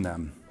explain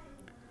them.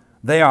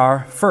 They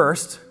are,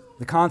 first,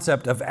 the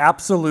concept of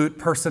absolute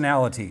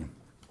personality.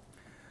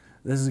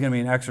 This is going to be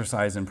an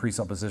exercise in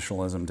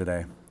presuppositionalism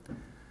today.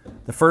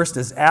 The first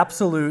is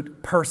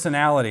absolute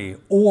personality,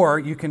 or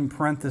you can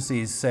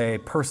parentheses say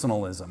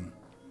personalism.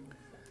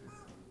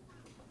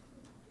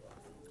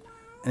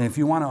 And if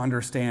you want to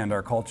understand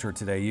our culture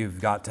today, you've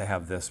got to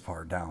have this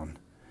part down.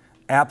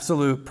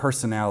 Absolute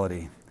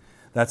personality.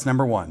 That's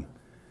number one.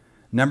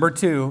 Number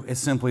two is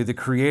simply the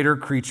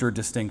creator-creature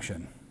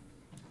distinction.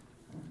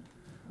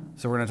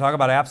 So we're going to talk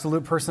about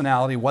absolute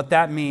personality, what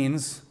that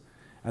means,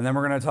 and then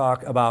we're going to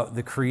talk about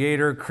the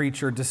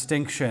creator-creature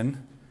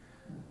distinction,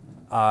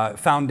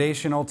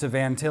 foundational to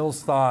Van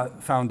Til's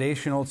thought,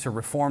 foundational to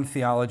Reformed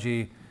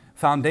theology,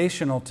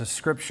 foundational to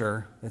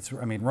Scripture.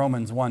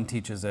 Romans 1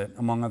 teaches it,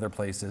 among other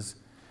places.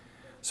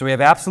 So we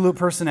have absolute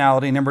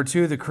personality. Number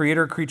two, the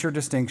creator-creature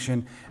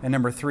distinction. And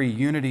number three,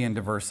 unity and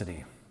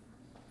diversity.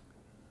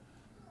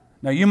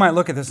 Now, you might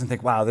look at this and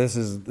think, wow, this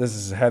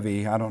is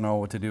heavy. I don't know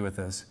what to do with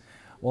this.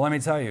 Well, let me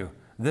tell you,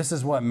 this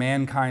is what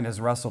mankind has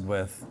wrestled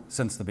with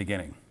since the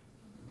beginning.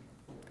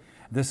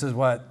 This is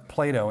what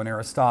Plato and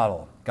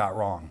Aristotle got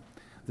wrong.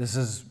 This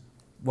is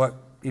what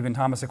even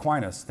Thomas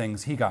Aquinas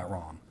thinks he got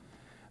wrong.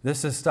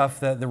 This is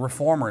stuff that the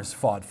reformers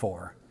fought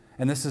for.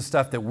 And this is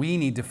stuff that we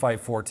need to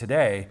fight for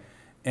today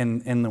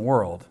in the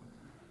world.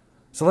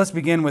 So let's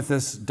begin with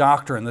this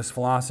doctrine, this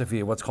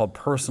philosophy of what's called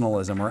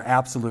personalism or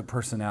absolute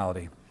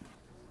personality.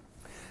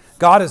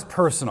 God is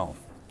personal.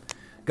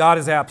 God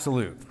is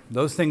absolute.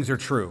 Those things are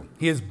true.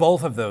 He is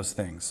both of those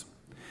things.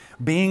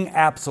 Being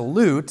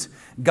absolute,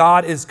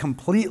 God is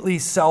completely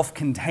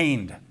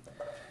self-contained.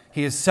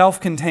 He is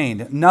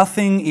self-contained.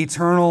 Nothing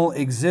eternal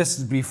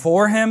exists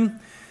before him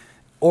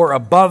or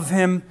above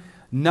him.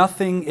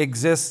 Nothing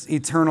exists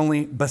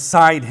eternally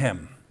beside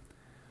him.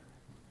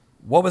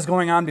 What was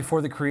going on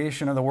before the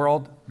creation of the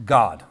world?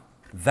 God.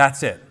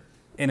 That's it.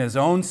 In his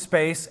own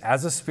space,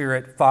 as a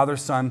spirit, Father,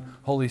 Son,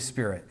 Holy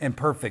Spirit. In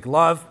perfect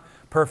love,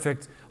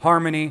 perfect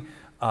harmony,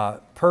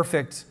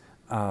 perfect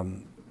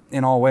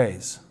in all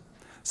ways.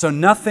 So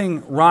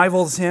nothing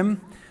rivals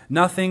him.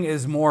 Nothing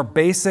is more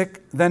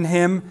basic than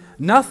him.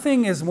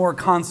 Nothing is more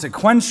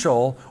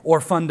consequential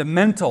or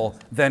fundamental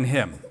than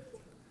him.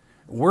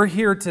 We're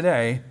here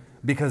today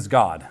because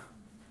God.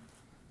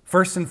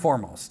 First and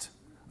foremost.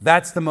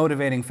 That's the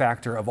motivating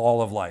factor of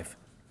all of life.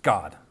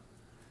 God.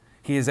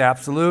 He is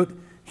absolute.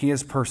 He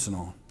is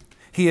personal.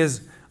 He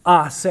is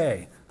a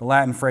se. The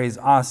Latin phrase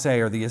a se,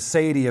 or the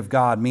aseity of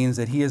God, means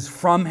that he is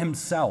from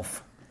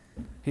himself.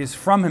 He is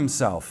from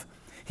himself.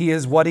 He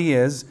is what he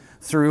is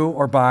through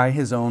or by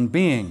his own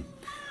being.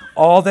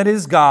 All that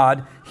is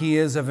God, he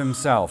is of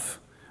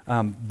himself.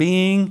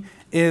 Being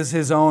is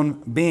his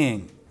own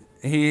being.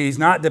 He's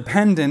not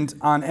dependent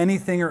on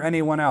anything or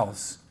anyone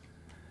else.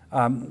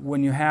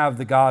 When you have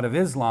the God of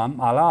Islam,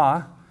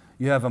 Allah,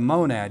 you have a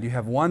monad. You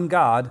have one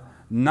God,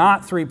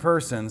 not three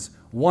persons.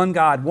 One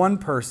God, one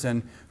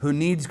person who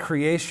needs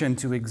creation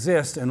to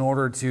exist in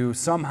order to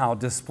somehow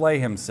display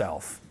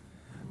himself.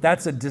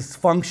 That's a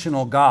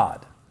dysfunctional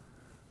God.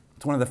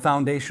 It's one of the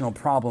foundational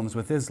problems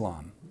with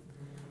Islam.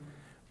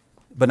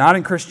 But not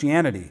in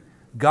Christianity.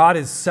 God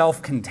is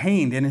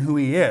self-contained in who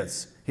he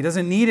is. He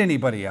doesn't need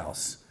anybody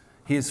else.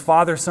 He is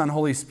Father, Son,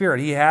 Holy Spirit.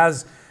 He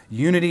has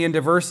unity and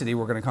diversity.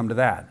 We're going to come to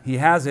that. He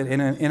has it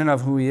in and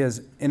of who he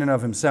is, in and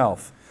of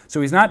himself.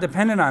 So he's not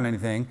dependent on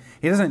anything.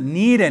 He doesn't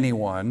need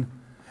anyone.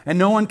 And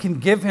no one can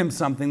give him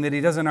something that he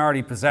doesn't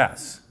already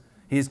possess.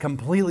 He's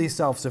completely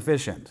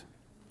self-sufficient.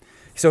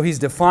 So he's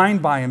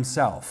defined by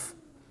himself.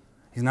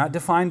 He's not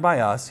defined by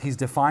us. He's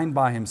defined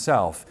by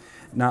himself,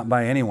 not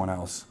by anyone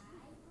else.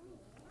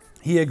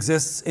 He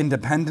exists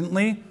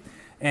independently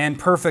and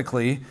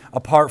perfectly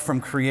apart from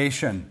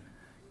creation.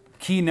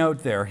 Key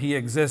note there, he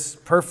exists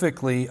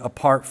perfectly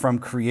apart from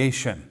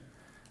creation.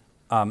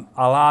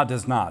 Allah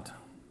does not.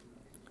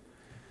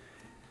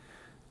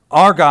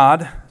 Our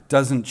God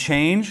doesn't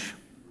change.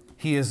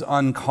 He is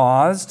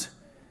uncaused.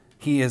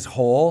 He is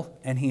whole,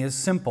 and he is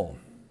simple.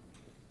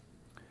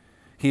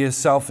 He is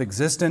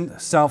self-existent,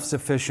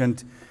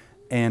 self-sufficient,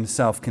 and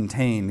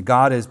self-contained.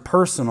 God is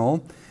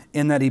personal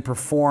in that he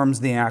performs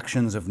the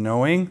actions of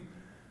knowing,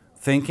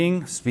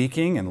 thinking,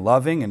 speaking, and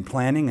loving, and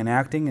planning, and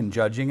acting, and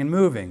judging, and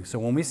moving. So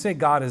when we say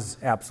God is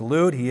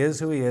absolute, he is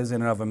who he is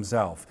in and of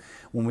himself.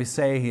 When we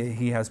say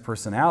he has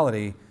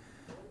personality,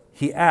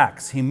 he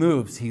acts, he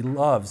moves, he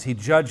loves, he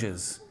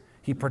judges,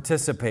 he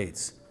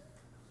participates,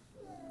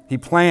 he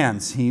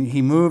plans,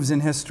 he moves in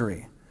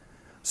history.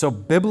 So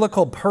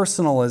biblical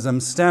personalism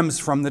stems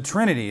from the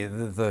Trinity.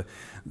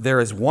 There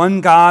is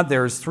one God,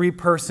 there is three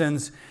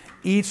persons.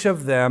 Each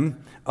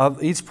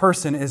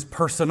person is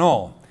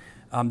personal.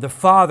 The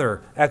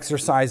Father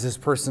exercises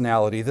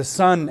personality. The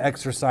Son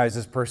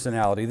exercises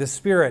personality. The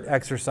Spirit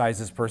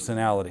exercises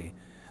personality.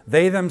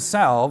 They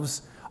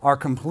themselves are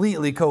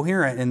completely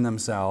coherent in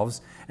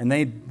themselves, and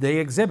they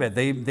exhibit,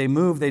 they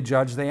move, they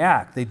judge, they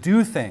act, they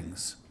do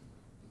things.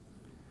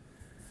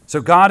 So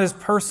God is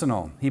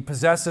personal. He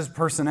possesses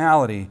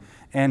personality,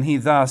 and he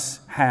thus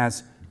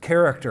has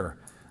character.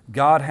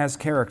 God has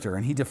character,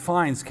 and he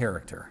defines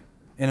character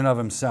in and of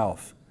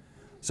himself.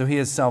 So he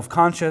is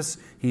self-conscious,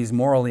 he's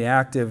morally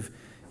active,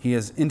 He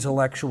is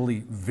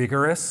intellectually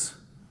vigorous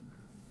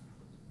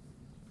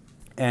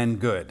and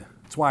good.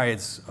 That's why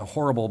it's a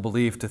horrible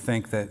belief to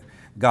think that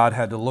God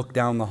had to look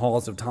down the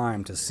halls of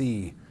time to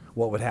see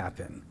what would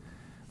happen.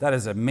 That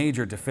is a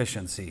major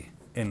deficiency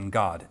in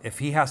God. If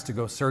he has to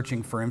go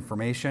searching for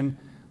information,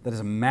 that is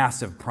a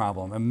massive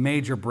problem, a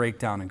major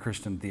breakdown in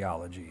Christian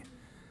theology.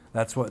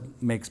 That's what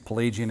makes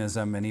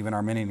Pelagianism and even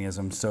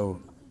Arminianism so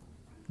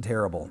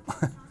terrible.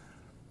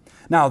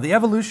 Now, the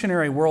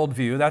evolutionary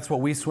worldview, that's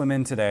what we swim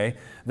in today.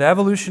 The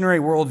evolutionary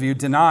worldview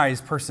denies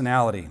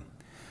personality.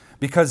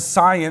 Because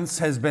science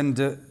has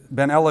been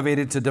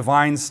elevated to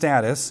divine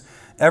status,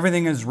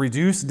 everything is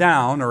reduced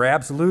down or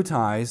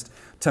absolutized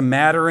to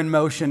matter and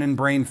motion and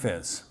brain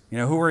fizz.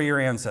 Who are your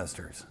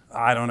ancestors?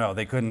 I don't know.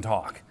 They couldn't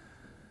talk.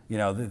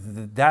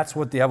 That's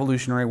what the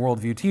evolutionary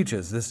worldview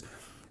teaches.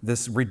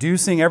 This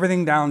reducing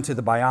everything down to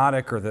the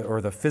biotic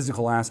or the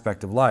physical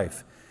aspect of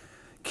life.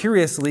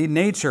 Curiously,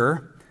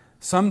 nature,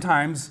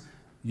 sometimes,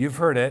 you've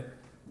heard it,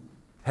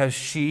 has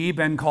she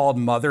been called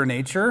Mother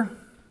Nature?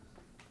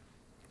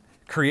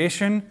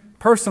 Creation,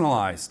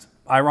 personalized,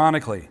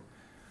 ironically.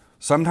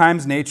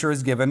 Sometimes nature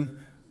is given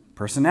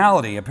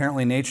personality.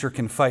 Apparently nature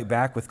can fight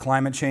back with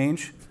climate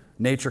change.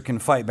 Nature can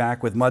fight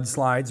back with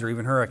mudslides or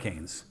even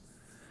hurricanes.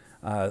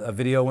 A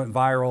video went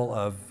viral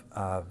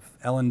of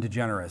Ellen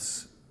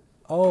DeGeneres.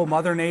 Oh,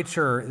 Mother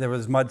Nature, there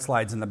was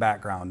mudslides in the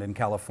background in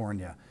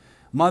California.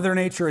 Mother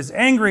Nature is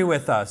angry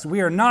with us.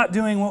 We are not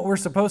doing what we're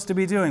supposed to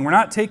be doing. We're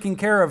not taking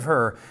care of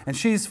her, and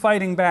she's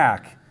fighting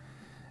back.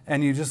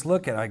 And you just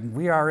look at it like,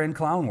 we are in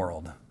clown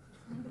world,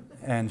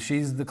 and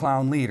she's the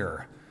clown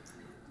leader.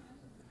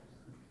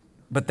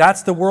 But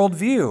that's the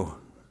worldview.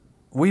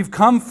 We've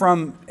come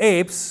from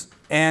apes,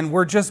 and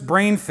we're just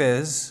brain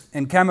fizz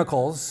and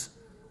chemicals.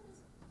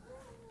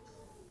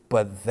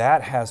 But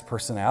that has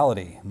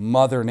personality.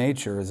 Mother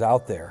Nature is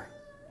out there.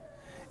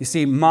 You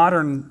see,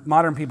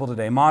 modern people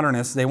today,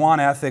 modernists, they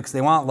want ethics,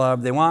 they want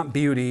love, they want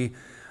beauty,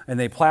 and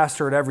they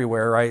plaster it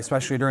everywhere, right?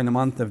 Especially during the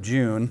month of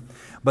June.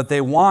 But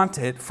they want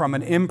it from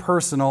an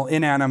impersonal,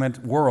 inanimate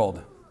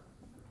world.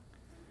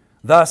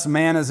 Thus,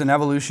 man is an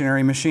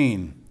evolutionary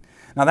machine.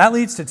 Now that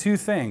leads to two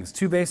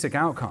basic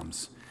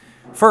outcomes.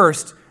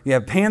 First, you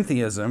have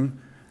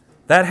pantheism.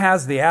 That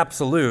has the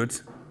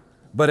absolute,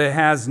 but it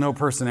has no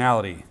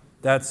personality.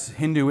 That's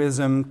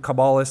Hinduism,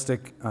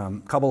 Kabbalistic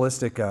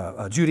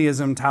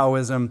Judaism,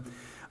 Taoism.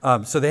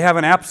 So they have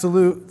an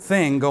absolute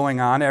thing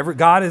going on.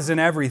 God is in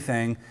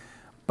everything,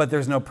 but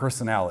there's no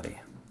personality.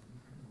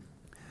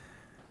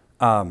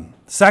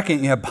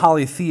 Second, you have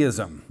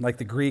polytheism, like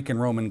the Greek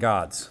and Roman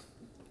gods.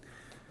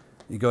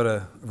 You go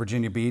to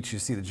Virginia Beach, you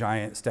see the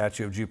giant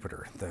statue of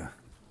Jupiter,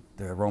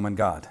 the Roman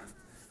god.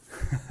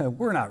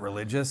 We're not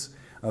religious.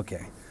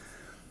 Okay.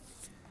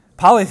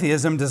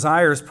 Polytheism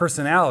desires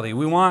personality.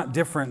 We want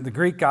different. The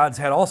Greek gods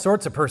had all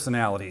sorts of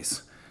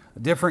personalities,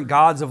 different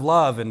gods of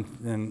love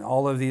and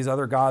all of these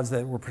other gods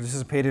that were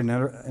participated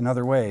in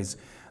other ways.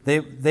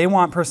 They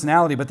want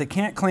personality, but they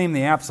can't claim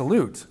the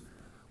absolute.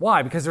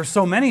 Why? Because there's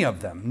so many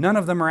of them. None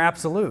of them are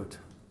absolute.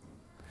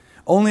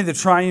 Only the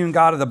triune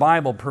God of the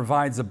Bible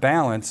provides a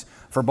balance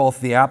for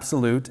both the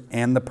absolute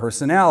and the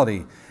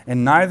personality,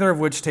 and neither of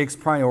which takes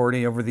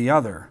priority over the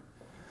other.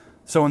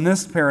 So in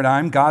this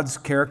paradigm, God's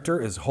character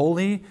is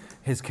holy,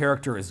 his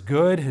character is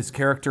good, his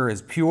character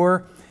is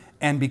pure,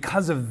 and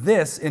because of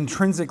this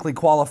intrinsically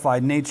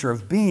qualified nature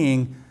of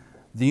being,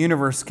 the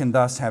universe can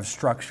thus have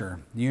structure.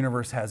 The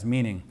universe has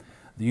meaning.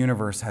 The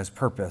universe has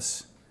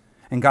purpose.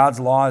 And God's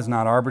law is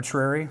not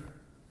arbitrary.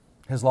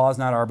 His law is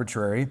not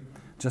arbitrary,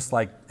 just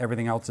like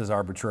everything else is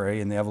arbitrary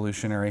in the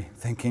evolutionary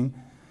thinking.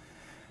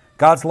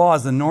 God's law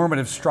is the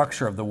normative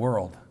structure of the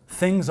world.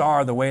 Things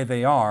are the way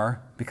they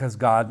are because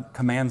God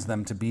commands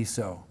them to be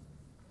so.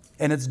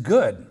 And it's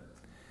good.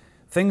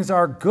 Things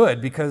are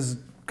good because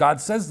God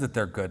says that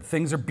they're good.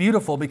 Things are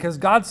beautiful because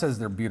God says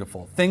they're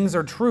beautiful. Things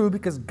are true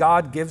because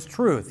God gives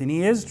truth, and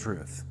he is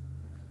truth.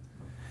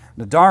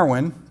 Now,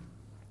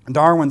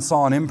 Darwin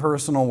saw an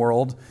impersonal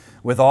world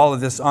with all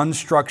of this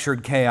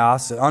unstructured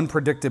chaos,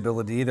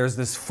 unpredictability. There's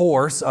this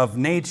force of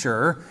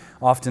nature,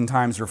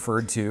 oftentimes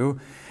referred to,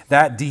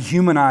 that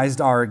dehumanized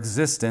our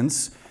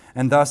existence,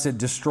 and thus it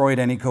destroyed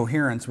any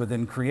coherence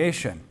within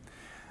creation.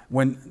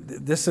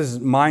 This is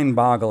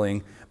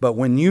mind-boggling, but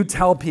when you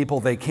tell people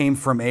they came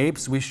from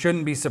apes, we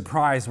shouldn't be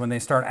surprised when they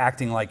start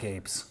acting like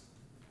apes.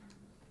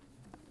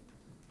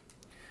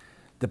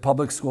 The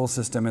public school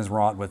system is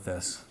wrought with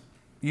this.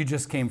 You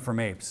just came from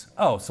apes.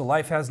 Oh, so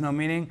life has no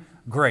meaning?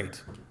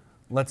 Great.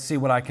 Let's see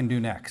what I can do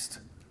next.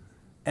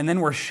 And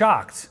then we're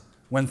shocked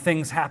when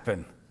things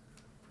happen.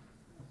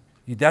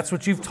 That's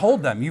what you've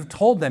told them. You've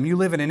told them you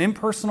live in an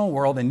impersonal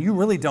world and you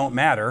really don't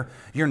matter.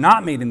 You're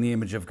not made in the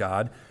image of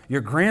God.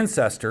 Your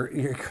ancestors,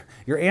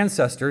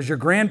 your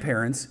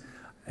grandparents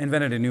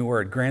invented a new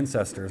word,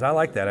 grandsesters. I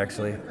like that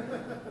actually.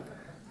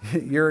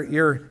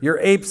 your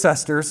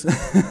ape-cestors,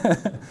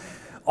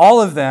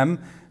 all of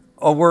them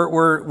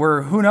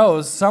were who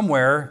knows,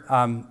 somewhere,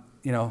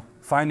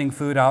 finding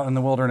food out in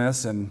the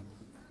wilderness and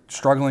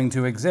struggling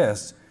to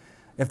exist.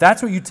 If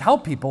that's what you tell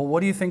people,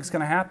 what do you think is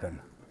going to happen?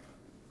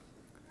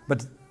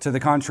 But to the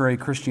contrary,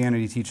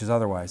 Christianity teaches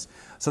otherwise.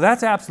 So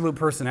that's absolute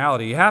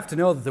personality. You have to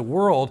know that the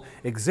world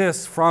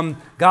exists from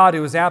God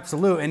who is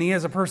absolute, and he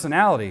has a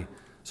personality.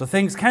 So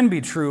things can be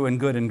true and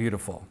good and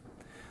beautiful.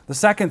 The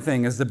second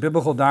thing is the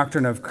biblical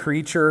doctrine of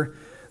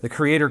the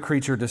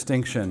creator-creature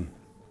distinction.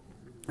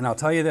 And I'll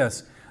tell you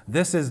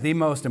this is the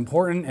most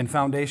important and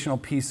foundational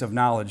piece of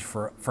knowledge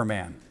for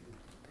man.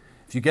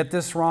 If you get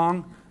this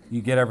wrong,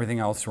 you get everything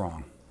else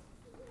wrong.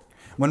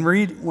 When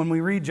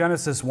we read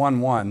Genesis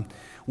 1:1,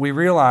 we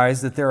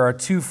realize that there are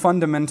two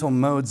fundamental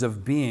modes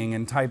of being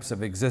and types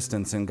of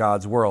existence in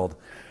God's world.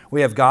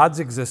 We have God's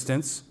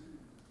existence.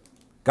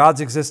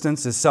 God's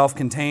existence is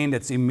self-contained,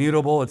 it's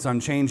immutable, it's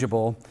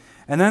unchangeable.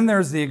 And then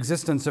there's the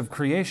existence of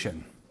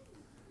creation.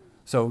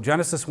 So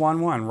Genesis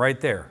 1:1,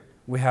 right there.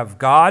 We have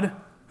God,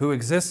 who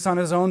exists on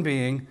his own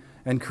being,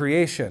 and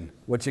creation,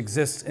 which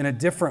exists in a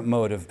different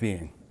mode of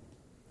being.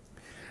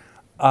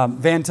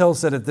 Van Til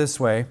said it this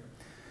way.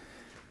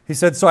 He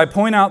said, so I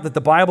point out that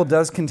the Bible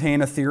does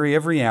contain a theory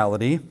of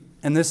reality,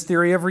 and this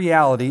theory of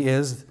reality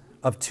is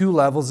of two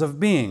levels of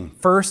being.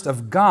 First,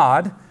 of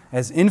God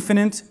as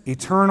infinite,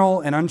 eternal,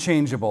 and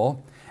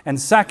unchangeable, and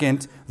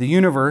second, the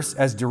universe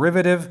as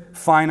derivative,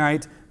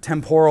 finite,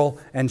 temporal,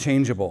 and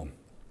changeable.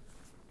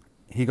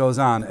 He goes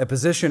on, a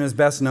position is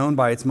best known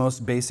by its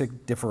most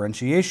basic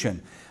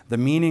differentiation. The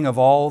meaning of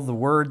all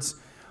words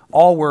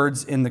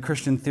in the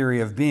Christian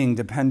theory of being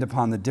depend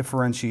upon the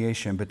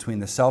differentiation between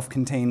the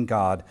self-contained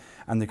God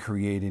and the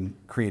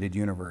created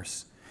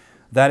universe.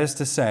 That is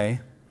to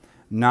say,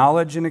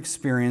 knowledge and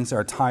experience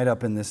are tied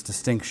up in this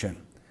distinction.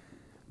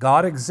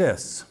 God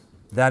exists.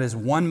 That is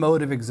one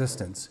mode of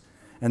existence,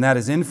 and that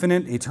is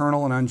infinite,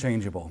 eternal, and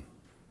unchangeable.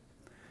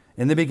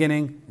 In the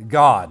beginning,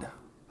 God.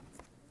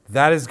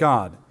 That is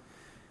God.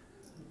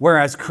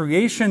 Whereas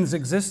creation's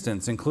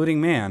existence, including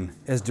man,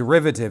 is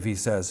derivative, he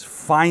says,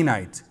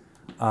 finite,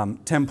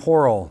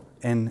 temporal,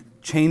 and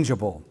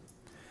changeable.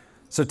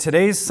 So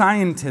today's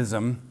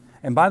scientism,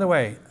 and by the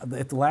way,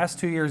 if the last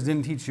 2 years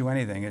didn't teach you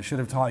anything, it should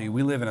have taught you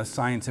we live in a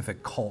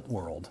scientific cult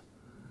world.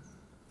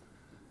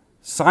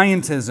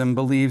 Scientism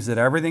believes that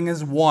everything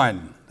is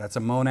one. That's a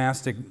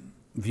monastic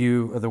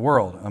view of the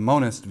world, a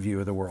monist view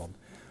of the world.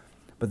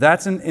 But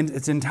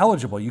it's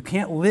intelligible. You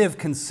can't live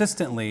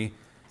consistently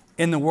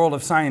in the world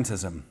of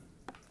scientism.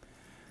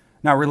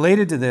 Now,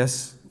 related to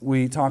this,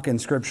 we talk in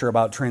Scripture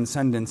about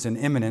transcendence and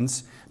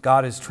immanence.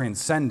 God is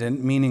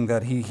transcendent, meaning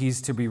that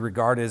he's to be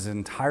regarded as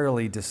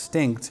entirely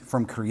distinct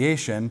from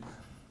creation.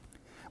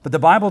 But the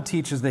Bible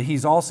teaches that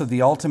he's also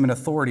the ultimate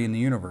authority in the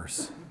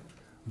universe.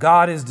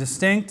 God is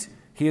distinct,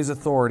 he is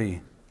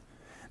authority.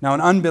 Now,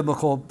 an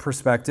unbiblical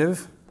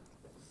perspective,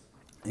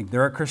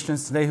 there are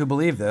Christians today who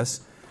believe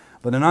this,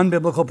 but an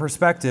unbiblical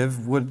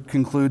perspective would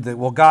conclude that,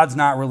 well, God's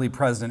not really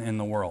present in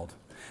the world.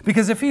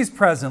 Because if he's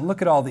present,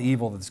 look at all the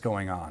evil that's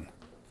going on.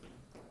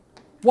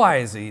 Why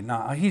is he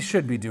not? He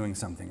should be doing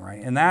something,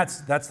 right? And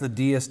that's the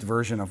deist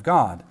version of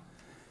God.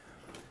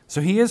 So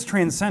he is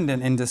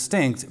transcendent and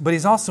distinct, but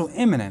he's also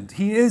immanent.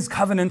 He is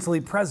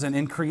covenantally present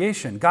in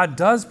creation. God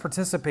does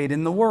participate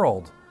in the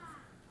world.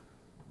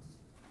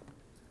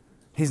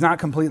 He's not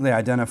completely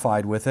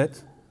identified with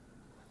it.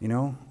 You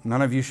know,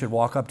 none of you should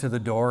walk up to the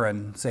door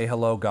and say,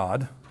 hello,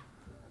 God,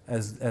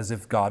 as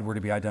if God were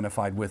to be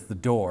identified with the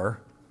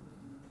door.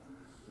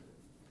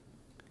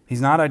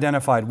 He's not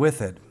identified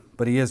with it,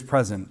 but he is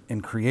present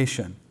in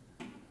creation.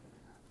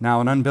 Now,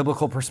 an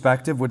unbiblical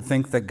perspective would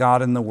think that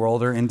God and the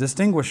world are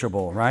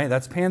indistinguishable, right?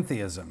 That's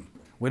pantheism.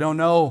 We don't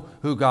know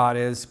who God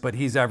is, but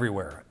he's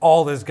everywhere.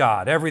 All is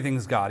God.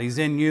 Everything's God. He's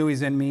in you,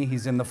 he's in me,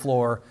 he's in the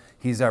floor,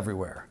 he's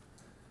everywhere.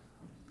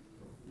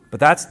 But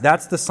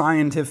that's the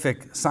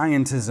scientific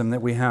scientism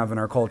that we have in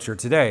our culture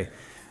today.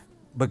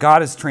 But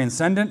God is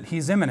transcendent,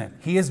 he's immanent.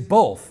 He is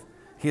both.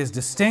 He is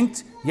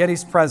distinct, yet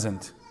he's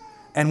present.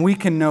 And we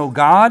can know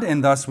God,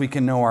 and thus we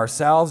can know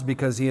ourselves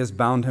because he has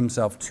bound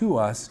himself to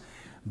us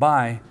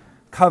by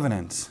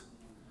covenant.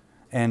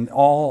 And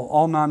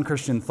all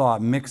non-Christian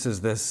thought mixes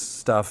this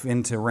stuff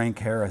into rank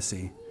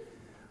heresy.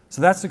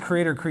 So that's the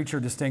creator-creature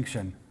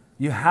distinction.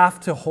 You have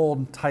to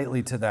hold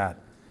tightly to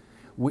that.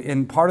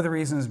 And part of the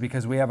reason is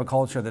because we have a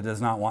culture that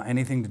does not want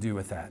anything to do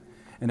with that.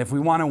 And if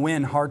we want to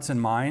win hearts and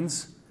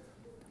minds,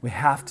 we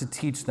have to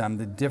teach them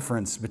the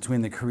difference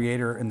between the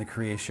creator and the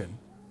creation.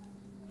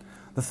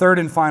 The third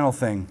and final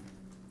thing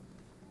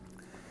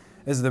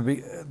is the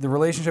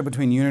relationship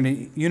between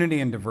unity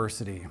and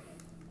diversity. I'm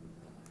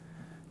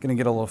going to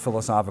get a little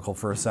philosophical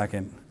for a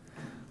second.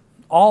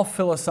 All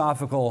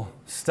philosophical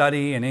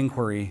study and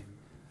inquiry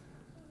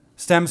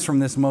stems from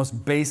this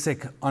most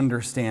basic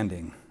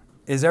understanding.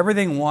 Is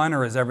everything one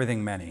or is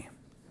everything many?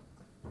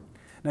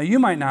 Now, you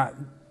might not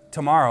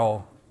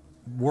tomorrow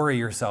worry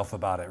yourself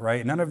about it,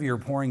 right? None of you are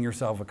pouring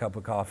yourself a cup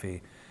of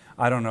coffee.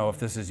 I don't know if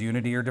this is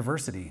unity or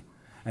diversity.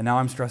 And now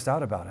I'm stressed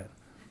out about it.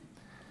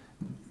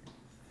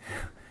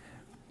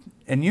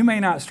 And you may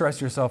not stress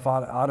yourself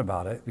out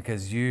about it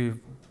because you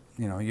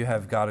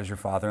have God as your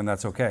Father, and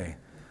that's okay.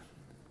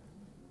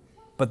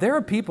 But there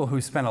are people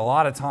who spend a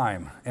lot of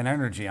time and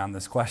energy on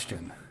this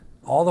question.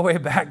 all the way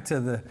back to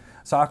the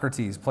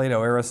Socrates,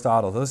 Plato,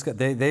 Aristotle. Those guys,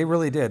 they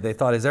really did. They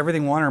thought, is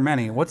everything one or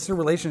many? What's the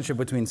relationship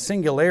between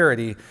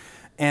singularity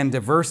and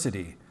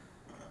diversity?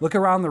 Look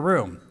around the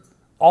room.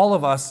 All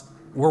of us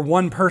were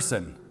one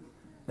person.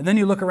 And then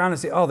you look around and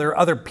say, oh, there are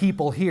other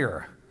people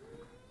here.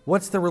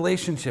 What's the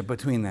relationship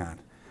between that?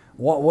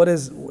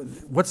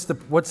 What's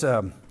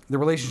the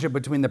relationship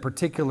between the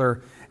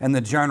particular and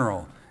the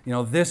general? You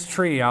know, this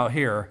tree out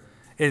here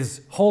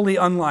is wholly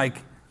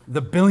unlike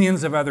the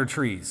billions of other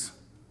trees.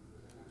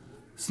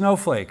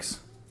 Snowflakes.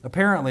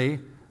 Apparently,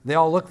 they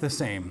all look the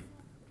same.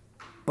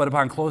 But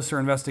upon closer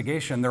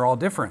investigation, they're all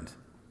different.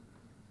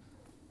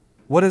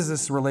 What is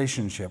this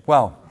relationship?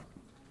 Well,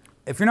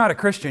 if you're not a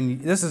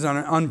Christian, this is an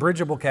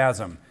unbridgeable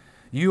chasm.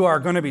 You are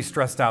going to be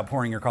stressed out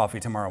pouring your coffee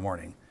tomorrow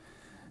morning.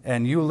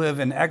 And you live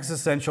in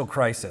existential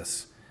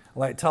crisis.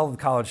 Tell the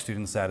college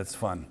students that. It's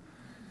fun.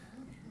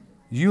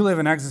 You live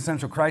in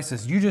existential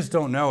crisis. You just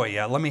don't know it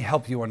yet. Let me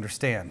help you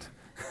understand.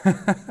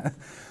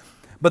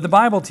 But the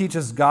Bible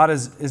teaches God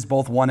is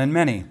both one and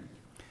many.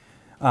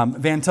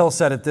 Van Til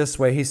said it this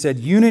way. He said,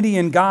 unity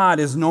in God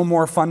is no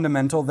more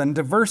fundamental than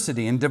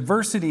diversity, and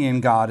diversity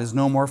in God is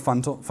no more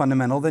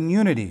fundamental than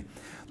unity.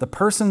 The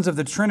persons of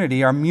the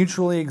Trinity are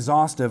mutually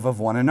exhaustive of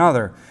one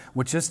another,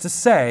 which is to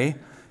say,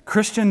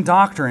 Christian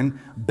doctrine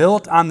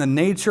built on the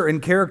nature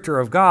and character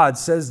of God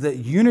says that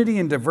unity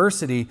and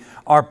diversity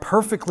are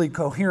perfectly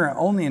coherent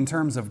only in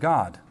terms of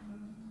God.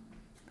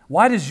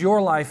 Why does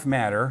your life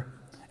matter?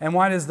 And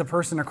why does the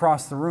person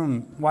across the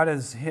room, why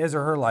does his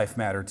or her life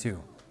matter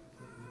too?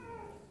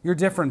 You're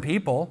different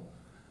people.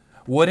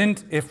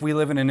 Wouldn't, if we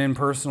live in an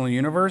impersonal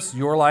universe,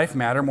 your life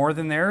matter more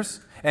than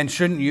theirs? And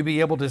shouldn't you be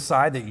able to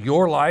decide that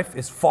your life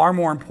is far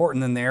more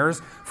important than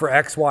theirs for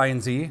X, Y,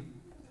 and Z?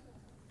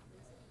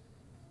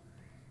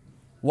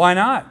 Why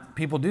not?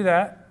 People do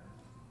that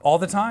all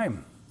the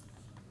time.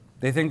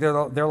 They think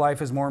their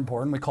life is more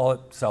important. We call it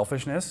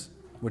selfishness,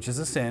 which is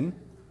a sin.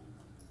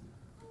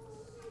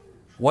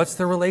 What's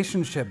the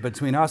relationship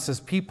between us as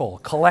people,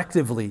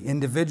 collectively,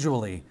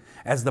 individually,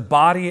 as the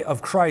body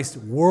of Christ,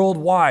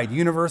 worldwide,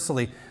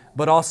 universally,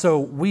 but also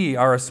we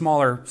are a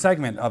smaller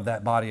segment of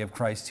that body of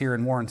Christ here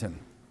in Warrenton?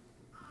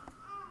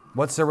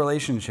 What's the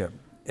relationship?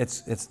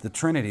 It's the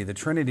Trinity. The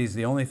Trinity is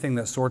the only thing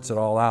that sorts it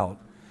all out.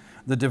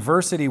 The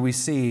diversity we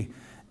see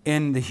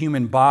in the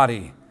human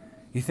body.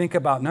 You think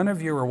about, none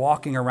of you are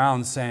walking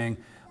around saying,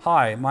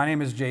 hi, my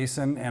name is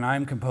Jason, and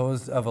I'm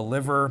composed of a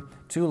liver,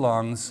 2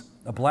 lungs,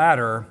 a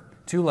bladder,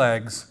 2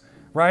 legs,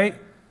 right?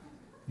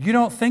 You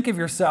don't think of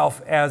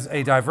yourself as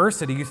a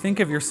diversity. You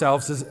think of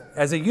yourselves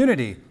as a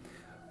unity.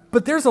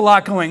 But there's a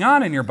lot going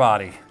on in your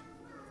body.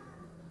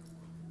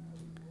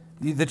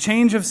 The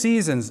change of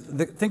seasons.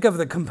 Think of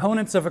the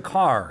components of a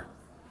car.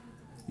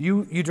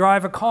 You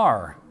drive a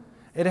car.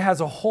 It has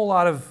a whole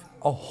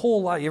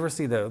lot. You ever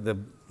see the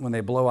when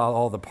they blow out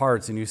all the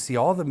parts and you see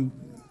all the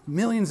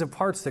millions of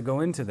parts that go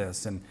into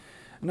this? And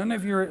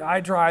I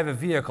drive a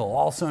vehicle,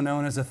 also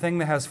known as a thing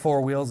that has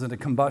 4 wheels and a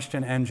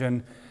combustion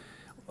engine,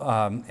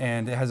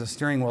 and it has a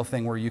steering wheel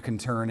thing where you can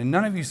turn. And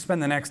none of you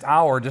spend the next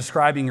hour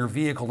describing your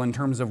vehicle in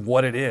terms of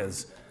what it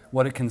is,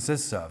 what it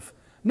consists of.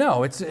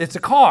 No, it's a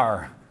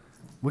car.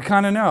 We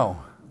kind of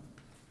know.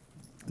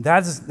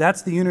 That's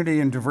the unity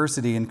and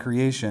diversity in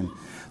creation.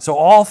 So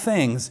all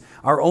things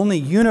are only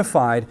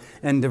unified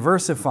and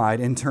diversified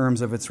in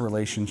terms of its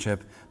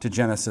relationship to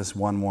Genesis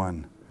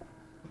 1:1.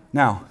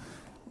 Now,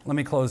 let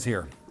me close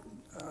here.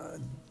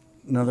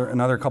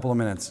 Another couple of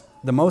minutes.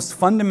 The most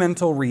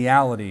fundamental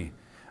reality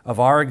of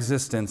our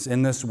existence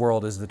in this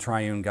world is the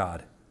triune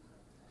God.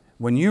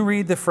 When you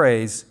read the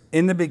phrase,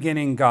 in the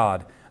beginning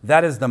God,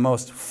 that is the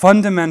most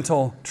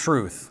fundamental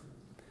truth.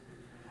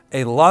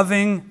 A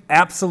loving,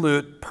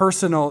 absolute,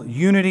 personal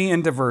unity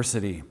and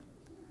diversity.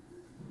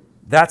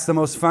 That's the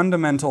most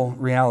fundamental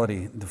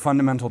reality, the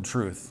fundamental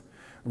truth.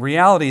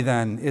 Reality,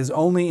 then, is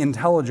only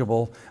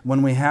intelligible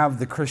when we have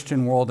the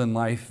Christian world and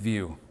life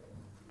view.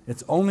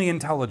 It's only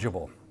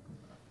intelligible.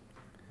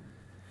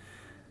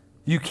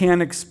 You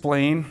can't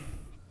explain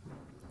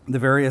the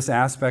various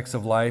aspects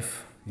of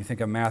life. You think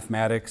of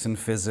mathematics and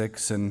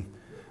physics and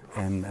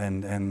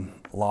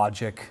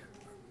logic.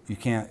 You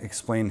can't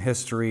explain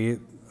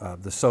history,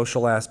 the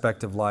social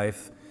aspect of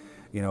life,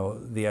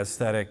 the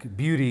aesthetic.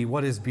 Beauty,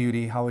 what is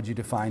beauty? How would you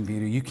define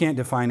beauty? You can't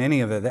define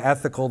any of it. The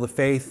ethical, the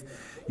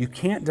faith. You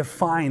can't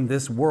define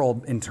this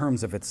world in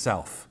terms of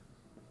itself.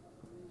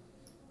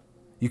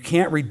 You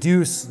can't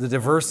reduce the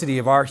diversity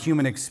of our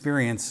human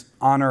experience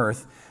on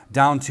earth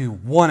down to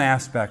one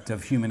aspect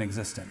of human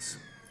existence.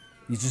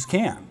 You just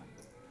can't.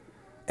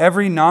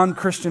 Every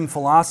non-Christian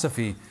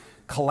philosophy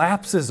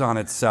collapses on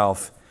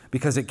itself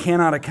because it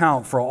cannot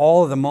account for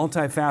all of the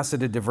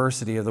multifaceted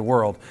diversity of the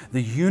world,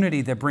 the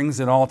unity that brings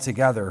it all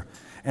together,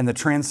 and the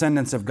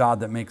transcendence of God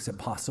that makes it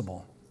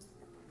possible.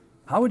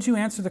 How would you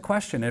answer the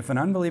question if an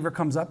unbeliever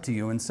comes up to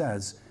you and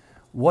says,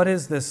 what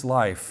is this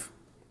life?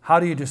 How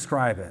do you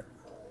describe it?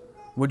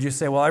 Would you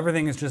say, well,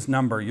 everything is just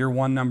number. You're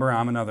one number,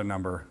 I'm another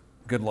number.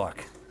 Good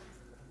luck.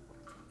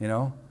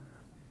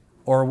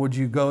 Or would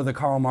you go the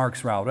Karl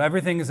Marx route?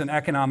 Everything is an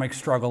economic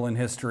struggle in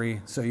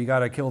history, so you got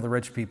to kill the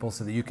rich people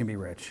so that you can be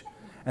rich,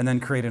 and then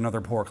create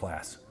another poor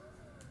class.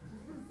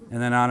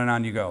 And then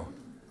on you go.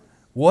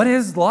 What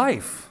is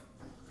life?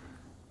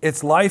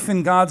 It's life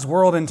in God's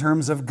world in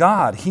terms of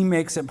God. He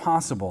makes it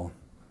possible.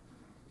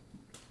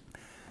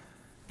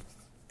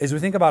 As we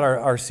think about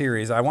our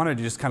series, I wanted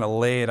to just kind of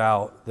lay it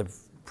out, the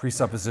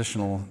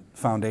presuppositional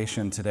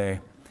foundation today.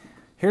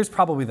 Here's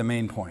probably the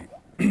main point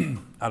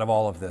out of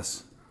all of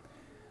this.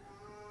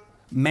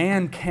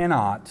 Man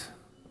cannot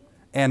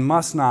and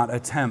must not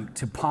attempt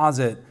to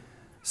posit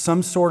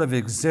some sort of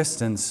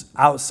existence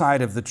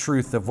outside of the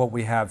truth of what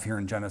we have here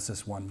in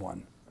Genesis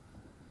 1:1.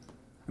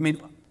 I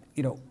mean,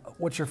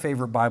 what's your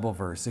favorite Bible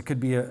verse? It could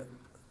be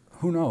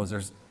who knows,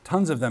 there's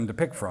tons of them to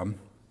pick from.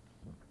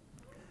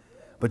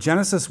 But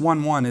Genesis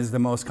 1:1 is the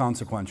most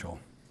consequential.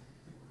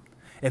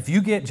 If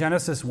you get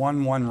Genesis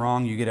 1:1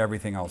 wrong, you get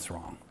everything else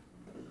wrong.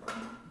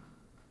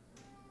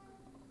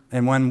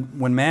 And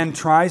when man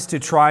tries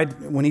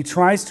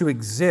to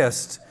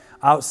exist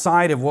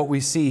outside of what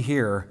we see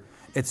here,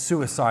 it's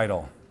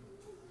suicidal.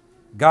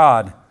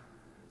 God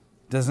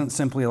doesn't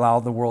simply allow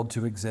the world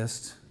to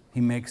exist. He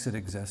makes it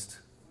exist.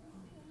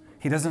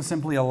 He doesn't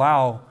simply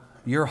allow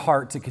your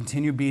heart to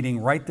continue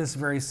beating right this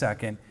very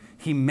second.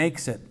 He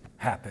makes it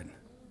happen.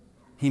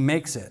 He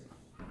makes it.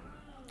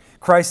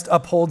 Christ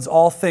upholds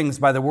all things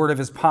by the word of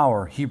his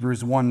power,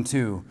 Hebrews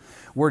 1:2.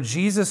 Were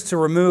Jesus to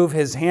remove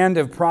his hand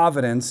of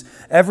providence,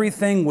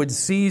 everything would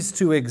cease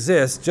to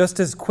exist just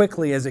as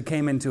quickly as it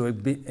came into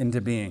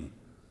being.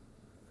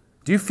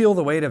 Do you feel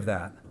the weight of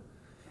that?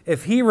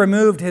 If he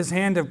removed his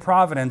hand of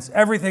providence,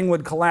 everything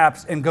would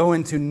collapse and go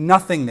into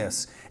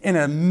nothingness in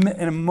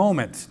a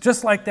moment,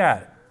 just like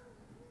that.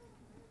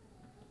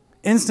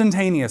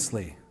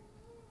 Instantaneously.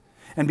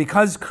 And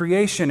because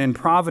creation and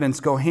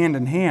providence go hand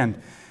in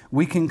hand,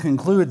 we can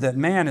conclude that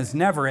man is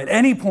never, at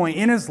any point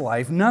in his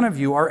life, none of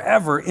you are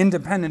ever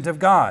independent of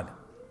God.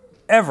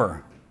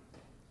 Ever.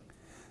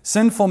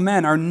 Sinful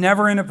men are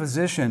never in a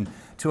position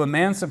to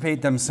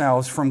emancipate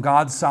themselves from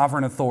God's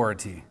sovereign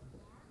authority.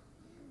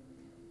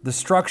 The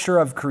structure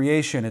of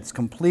creation, it's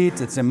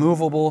complete, it's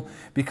immovable,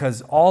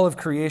 because all of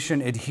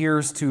creation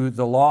adheres to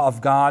the law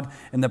of God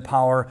and the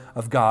power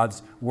of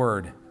God's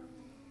word.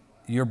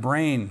 Your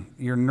brain,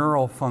 your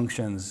neural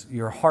functions,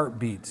 your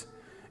heartbeat,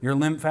 your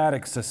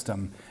lymphatic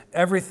system,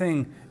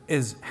 everything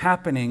is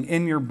happening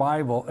in your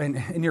Bible and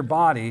in your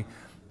body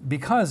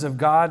because of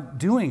God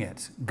doing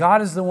it.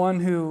 God is the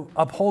one who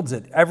upholds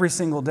it every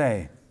single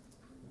day.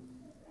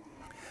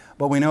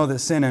 But we know that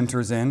sin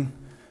enters in.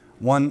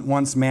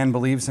 Once man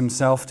believes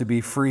himself to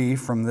be free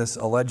from this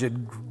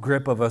alleged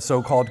grip of a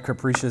so-called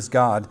capricious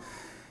God,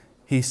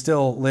 he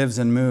still lives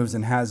and moves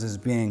and has his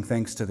being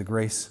thanks to the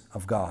grace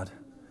of God.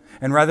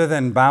 And rather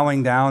than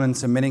bowing down and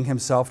submitting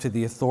himself to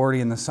the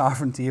authority and the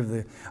sovereignty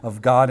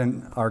of God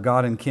and our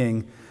God and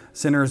King,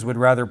 sinners would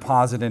rather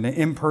posit an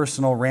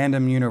impersonal,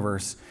 random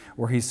universe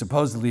where he's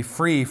supposedly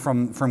free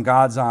from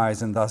God's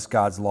eyes and thus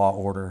God's law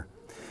order.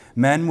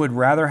 Men would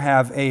rather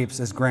have apes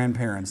as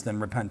grandparents than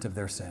repent of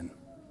their sin.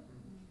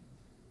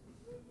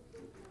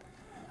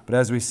 But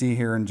as we see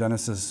here in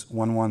Genesis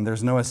 1:1,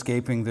 there's no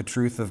escaping the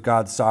truth of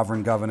God's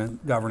sovereign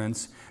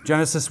governance.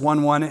 Genesis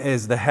 1:1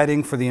 is the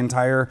heading for the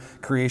entire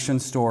creation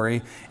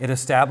story. It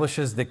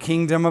establishes the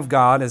kingdom of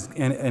God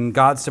and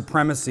God's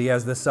supremacy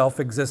as the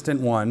self-existent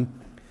one.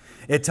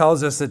 It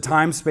tells us that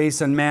time,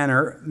 space, and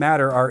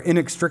matter are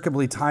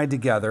inextricably tied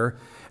together,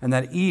 and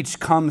that each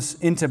comes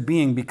into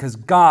being because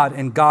God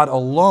and God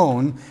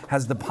alone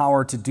has the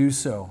power to do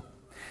so.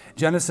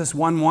 Genesis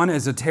 1:1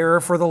 is a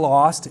terror for the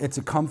lost. It's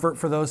a comfort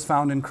for those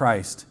found in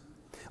Christ.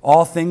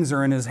 All things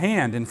are in his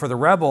hand, and for the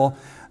rebel,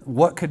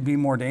 what could be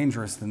more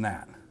dangerous than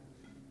that?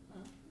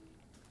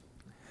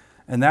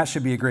 And that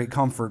should be a great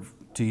comfort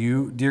to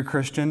you, dear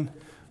Christian,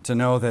 to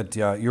know that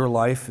your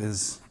life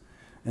is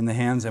in the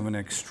hands of an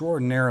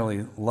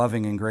extraordinarily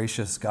loving and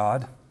gracious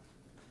God.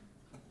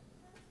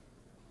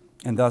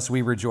 And thus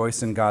we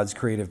rejoice in God's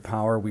creative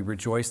power. We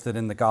rejoice that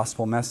in the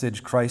gospel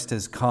message, Christ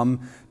has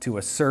come to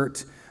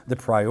assert the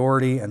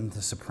priority and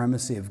the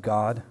supremacy of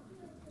God,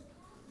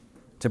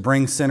 to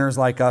bring sinners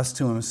like us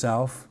to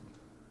himself,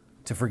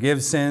 to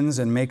forgive sins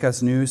and make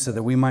us new so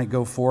that we might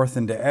go forth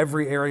into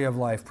every area of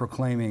life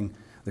proclaiming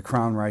the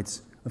crown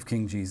rights of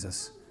King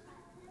Jesus.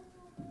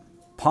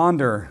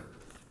 Ponder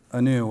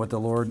anew what the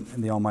Lord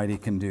and the Almighty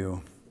can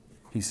do.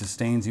 He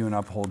sustains you and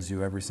upholds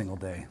you every single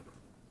day.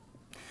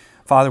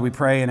 Father, we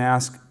pray and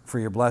ask for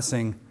your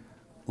blessing,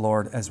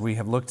 Lord, as we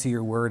have looked to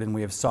your word and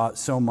we have sought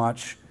so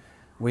much.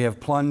 We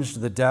have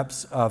plunged the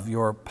depths of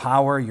your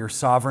power, your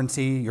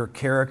sovereignty, your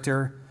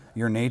character,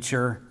 your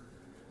nature.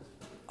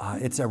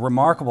 It's a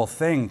remarkable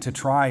thing to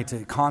try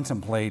to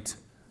contemplate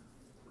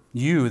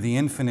you, the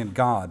infinite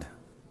God,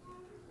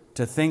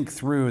 to think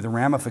through the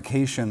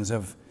ramifications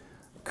of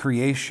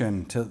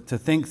creation, to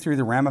think through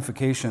the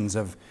ramifications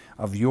of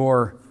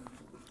your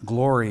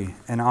glory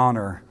and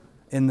honor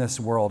in this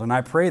world. And I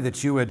pray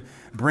that you would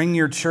bring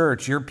your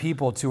church, your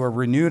people, to a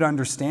renewed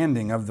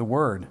understanding of the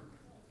word,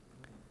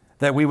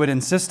 that we would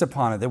insist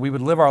upon it, that we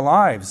would live our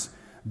lives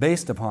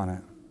based upon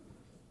it.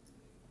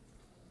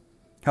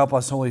 Help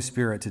us, Holy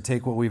Spirit, to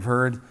take what we've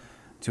heard,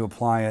 to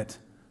apply it,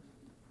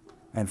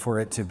 and for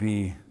it to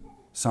be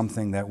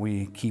something that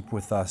we keep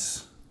with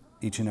us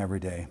each and every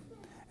day.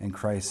 In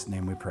Christ's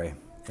name we pray.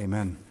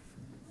 Amen.